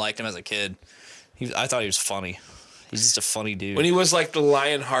 I even liked him as a kid. I thought he was funny. He's just a funny dude. When he was like the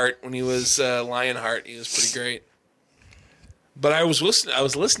Lionheart, he was pretty great. But I was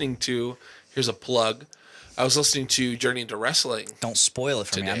listening to, here's a plug. I was listening to Journey into Wrestling. Don't spoil it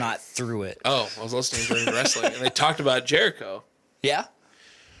for me. Today. I'm not through it. Oh, I was listening to Journey into Wrestling, and they talked about Jericho. Yeah?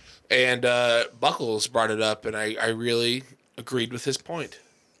 And Buckles brought it up, and I really agreed with his point.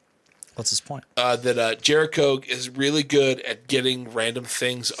 What's his point? That Jericho is really good at getting random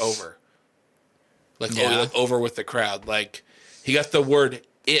things over. Like over with the crowd. Like, he got the word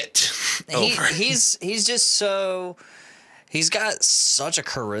it over. He's just so... He's got such a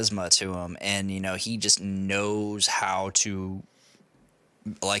charisma to him, and, you know, he just knows how to,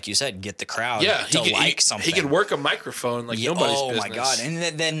 like you said, get the crowd to like something. He could work a microphone like nobody's business. Oh, my God.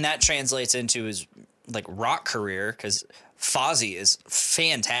 And then that translates into his, like, rock career, because Fozzy is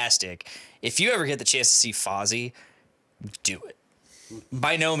fantastic. If you ever get the chance to see Fozzy, do it.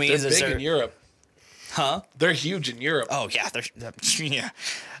 By no means They're is big there... in Europe. Huh? They're huge in Europe. Oh, yeah. Yeah.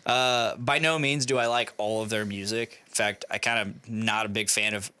 By no means do I like all of their music. In fact, I kind of not a big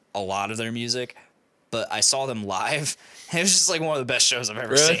fan of a lot of their music, but I saw them live. And it was just like one of the best shows I've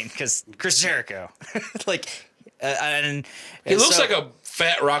ever Really? seen, because Chris Jericho. Like, and He looks so- like a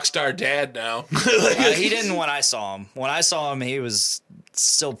fat rock star dad now. he didn't when I saw him. When I saw him, he was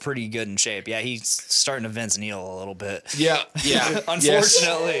still pretty good in shape. Yeah, he's starting to Vince Neil a little bit. Yeah.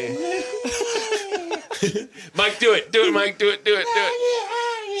 Unfortunately. Mike, do it, Mike, do it.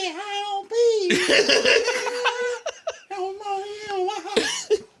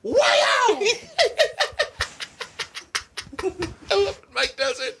 I love it. Mike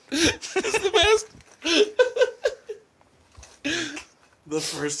does it. It's the best. The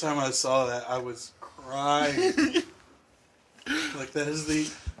first time I saw that, I was crying. Like, that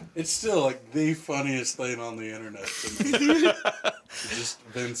is it's still like the funniest thing on the internet to me. Just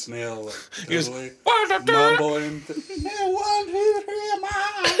Vince Neil, like, goes, totally 1, 2, 3. mumbling. 1, 2, 3,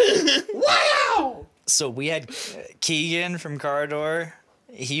 mile. Wow! So we had Keegan from Corridor.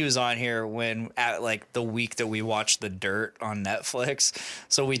 He was on here at like the week that we watched The Dirt on Netflix.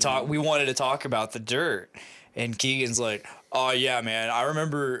 So we wanted to talk about The Dirt, and Keegan's like, "Oh yeah, man, I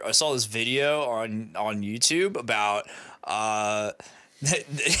remember I saw this video on YouTube about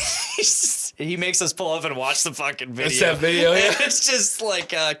he makes us pull up and watch the fucking video. It's that video, yeah. It's just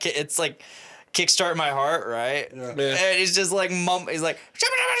like it's like Kickstart My Heart, right? Yeah. And he's just like he's like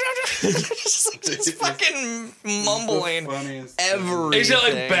just fucking mumbling Funniest everything. He's got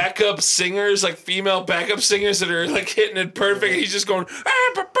like backup singers, like female backup singers that are like hitting it perfect. He's just going.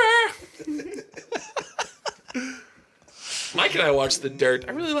 Mike and I watched The Dirt.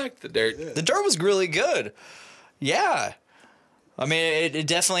 I really liked The Dirt. The Dirt was really good. Yeah. I mean, it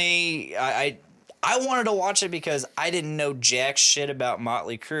definitely. I wanted to watch it because I didn't know jack shit about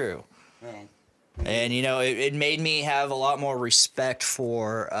Motley Crue. Yeah. And, you know, it made me have a lot more respect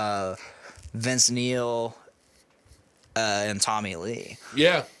for Vince Neil and Tommy Lee.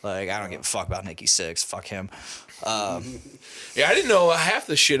 Yeah. Like, I don't give a fuck about Nikki Sixx. Fuck him. Yeah, I didn't know half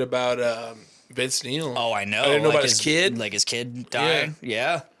the shit about Vince Neil. Oh, I know. I didn't know like about his kid. Like his kid dying.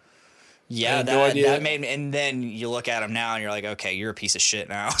 Yeah. Yeah, had that, no idea. that made me, and then you look at him now and you're like, okay, you're a piece of shit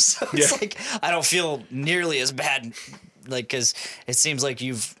now. So it's Yeah. like, I don't feel nearly as bad, like, because it seems like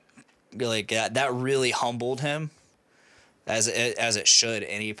you've, like, that really humbled him, as it should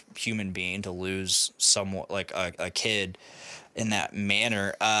any human being, to lose somewhat, like, a kid in that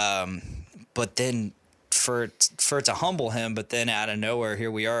manner. But then for it to humble him, but then out of nowhere,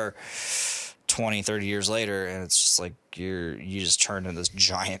 here we are 20, 30 years later, and it's just like you just turned into this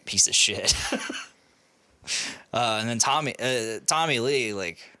giant piece of shit. And then Tommy Lee,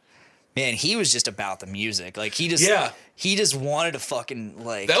 like, man, he was just about the music. Like, he just wanted to fucking,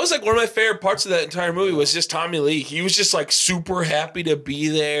 like, That was like one of my favorite parts of that entire movie was just Tommy Lee. He was just like super happy to be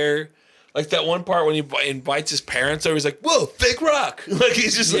there. Like that one part when he invites his parents over, he's like, "Whoa, fake rock!" Like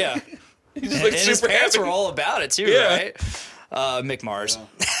he's just yeah. like, he's just And, like and his super parents happy. were all about it too, Yeah. right? Mick Mars.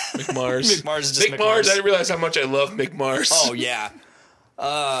 Mick Mars. Mick Mars is just Mick Mick Mars. Mars. I didn't realize how much I love Mick Mars. Oh yeah.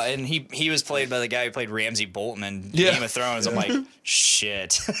 And he was played by the guy who played Ramsay Bolton in Yeah. Game of Thrones. I'm like,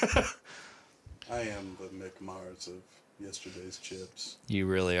 shit. I am the Mick Mars of yesterday's chips. You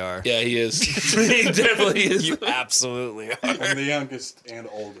really are. Yeah, he is. He definitely is. You absolutely are. I'm the youngest and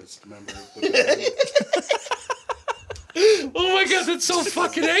oldest member of the band. Oh my god, that's so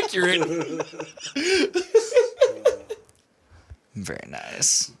fucking accurate. Very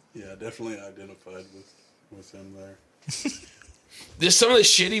nice. Yeah, definitely identified with him there. Just some of the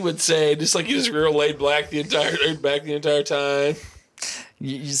shit he would say, just like he was real laid back the entire time.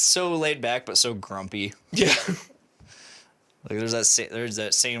 You're so laid back, but so grumpy. Yeah. Like there's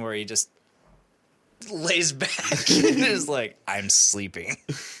that scene where he just lays back and is like, "I'm sleeping."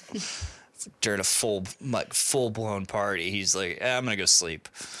 It's like during a full blown party, he's like, "I'm gonna go sleep.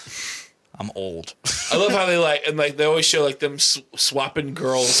 I'm old." I love how they always show like them swapping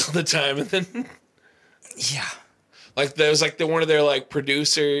girls all the time, and then Yeah. like there was like one of their like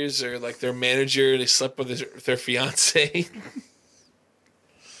producers or like their manager, they slept with their fiance.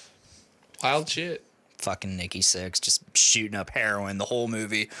 Wild shit. Fucking Nikki Sixx just shooting up heroin the whole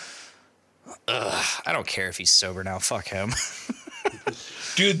movie. Ugh, I don't care if he's sober now. Fuck him.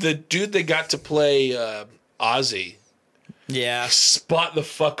 Dude, the dude that got to play Ozzy, Yeah. spot the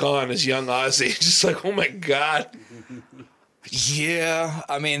fuck on as young Ozzy. Just like, oh my god. Yeah.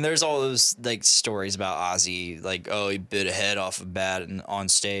 I mean, there's all those like stories about Ozzy, like, oh, he bit a head off a bat and on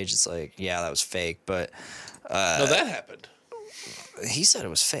stage. It's like, yeah, that was fake, but No, that happened. he said it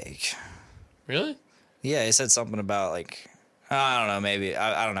was fake. Really? Yeah, he said something about like, I don't know, maybe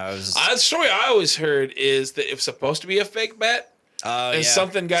I don't know. It was The story I always heard is that it was supposed to be a fake bat, and yeah.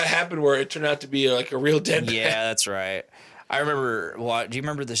 something happened where it turned out to be like a real dead bat. Yeah, that's right. I remember. What do you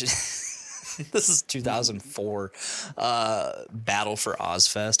remember this? This is 2004. Battle for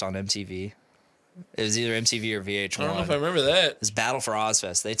Ozfest on MTV. It was either MTV or VH1. I don't know if I remember that. This Battle for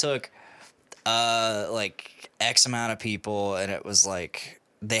Ozfest. They took like X amount of people, and it was like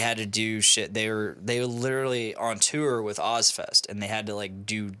they had to do shit. They were literally on tour with Ozfest, and they had to like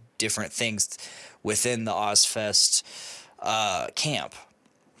do different things within the Ozfest camp.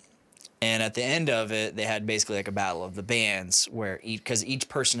 And at the end of it, they had basically like a battle of the bands where because each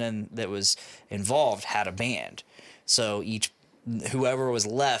person that was involved had a band. So whoever was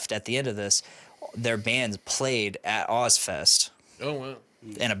left at the end of this, their bands played at Ozfest Oh wow.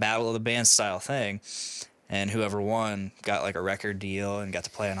 in a battle of the band style thing. And whoever won got like a record deal and got to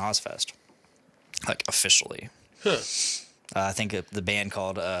play on Ozfest. Like officially. Huh. I think the band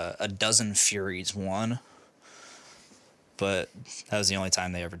called A Dozen Furies won. But that was the only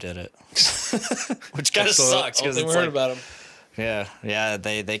time they ever did it, which kind of sucks because we it's heard like, about him. yeah.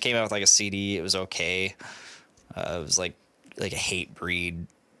 They came out with like a CD. It was okay. It was like a hate breed,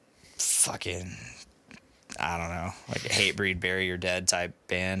 fucking, I don't know, like a hate breed, bury your dead type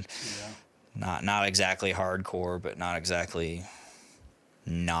band. Yeah. Not exactly hardcore, but not exactly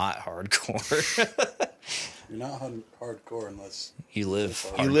not hardcore. You're not hardcore unless You live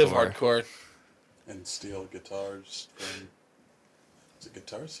You live hardcore. and steal guitars from. Is it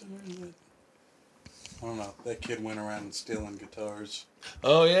Guitar Center? I don't know. That kid went around stealing guitars.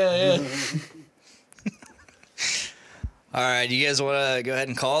 Oh yeah, yeah. All right, you guys want to go ahead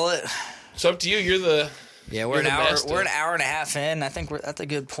and call it? It's up to you. You're the Yeah, we're You're an the hour. master. We're an hour and a half in. I think we're at a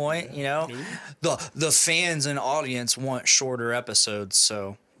good point. You know, the fans and audience want shorter episodes,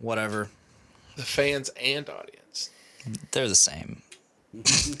 so whatever. The fans and audience. They're the same.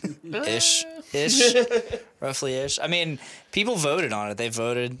 ish, roughly ish. I mean, people voted on it. They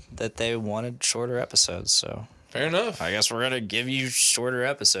voted that they wanted shorter episodes. So Fair enough. I guess we're gonna give you shorter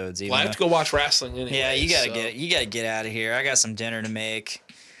episodes. Even Well, I have to go watch wrestling anyway. Yeah, you gotta so. you gotta get out of here. I got some dinner to make.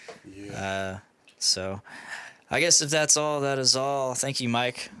 Yeah. So I guess if that's all, that is all. Thank you,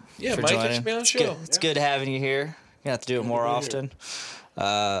 Mike. Yeah, for Mike, joining. thanks for being on the It's show. good- It's good having you here. You're gonna have to do it more to be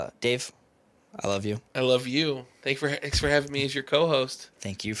often. Dave, I love you. I love you. Thanks for having me as your co-host.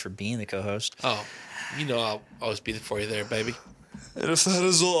 Thank you for being the co-host. Oh, you know I'll always be there for you there, baby. And if that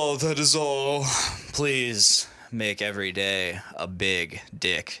is all, please make every day a big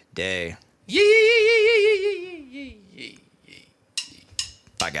dick day. Yeah, yeah, yeah, yeah, yeah, yeah, yeah, yeah, yeah.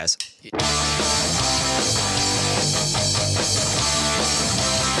 Bye, guys.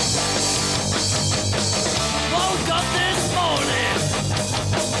 Woke up this morning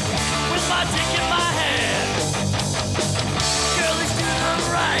with my dick in my hand. Girl is to the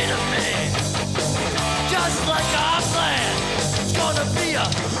right of me, just like I planned. It's gonna be a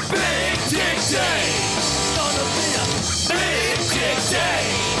big dick day. It's gonna be a big dick day.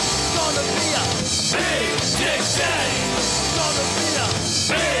 It's gonna be a big dick day. It's gonna be a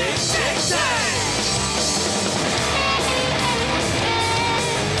big dick day.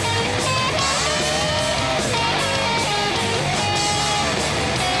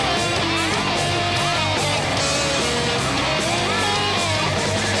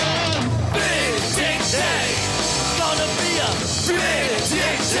 Big dick day. It's gonna be a big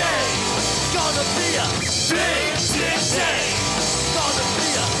dick day. It's gonna be a big dick day. It's gonna be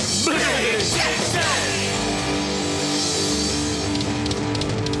a big dick day.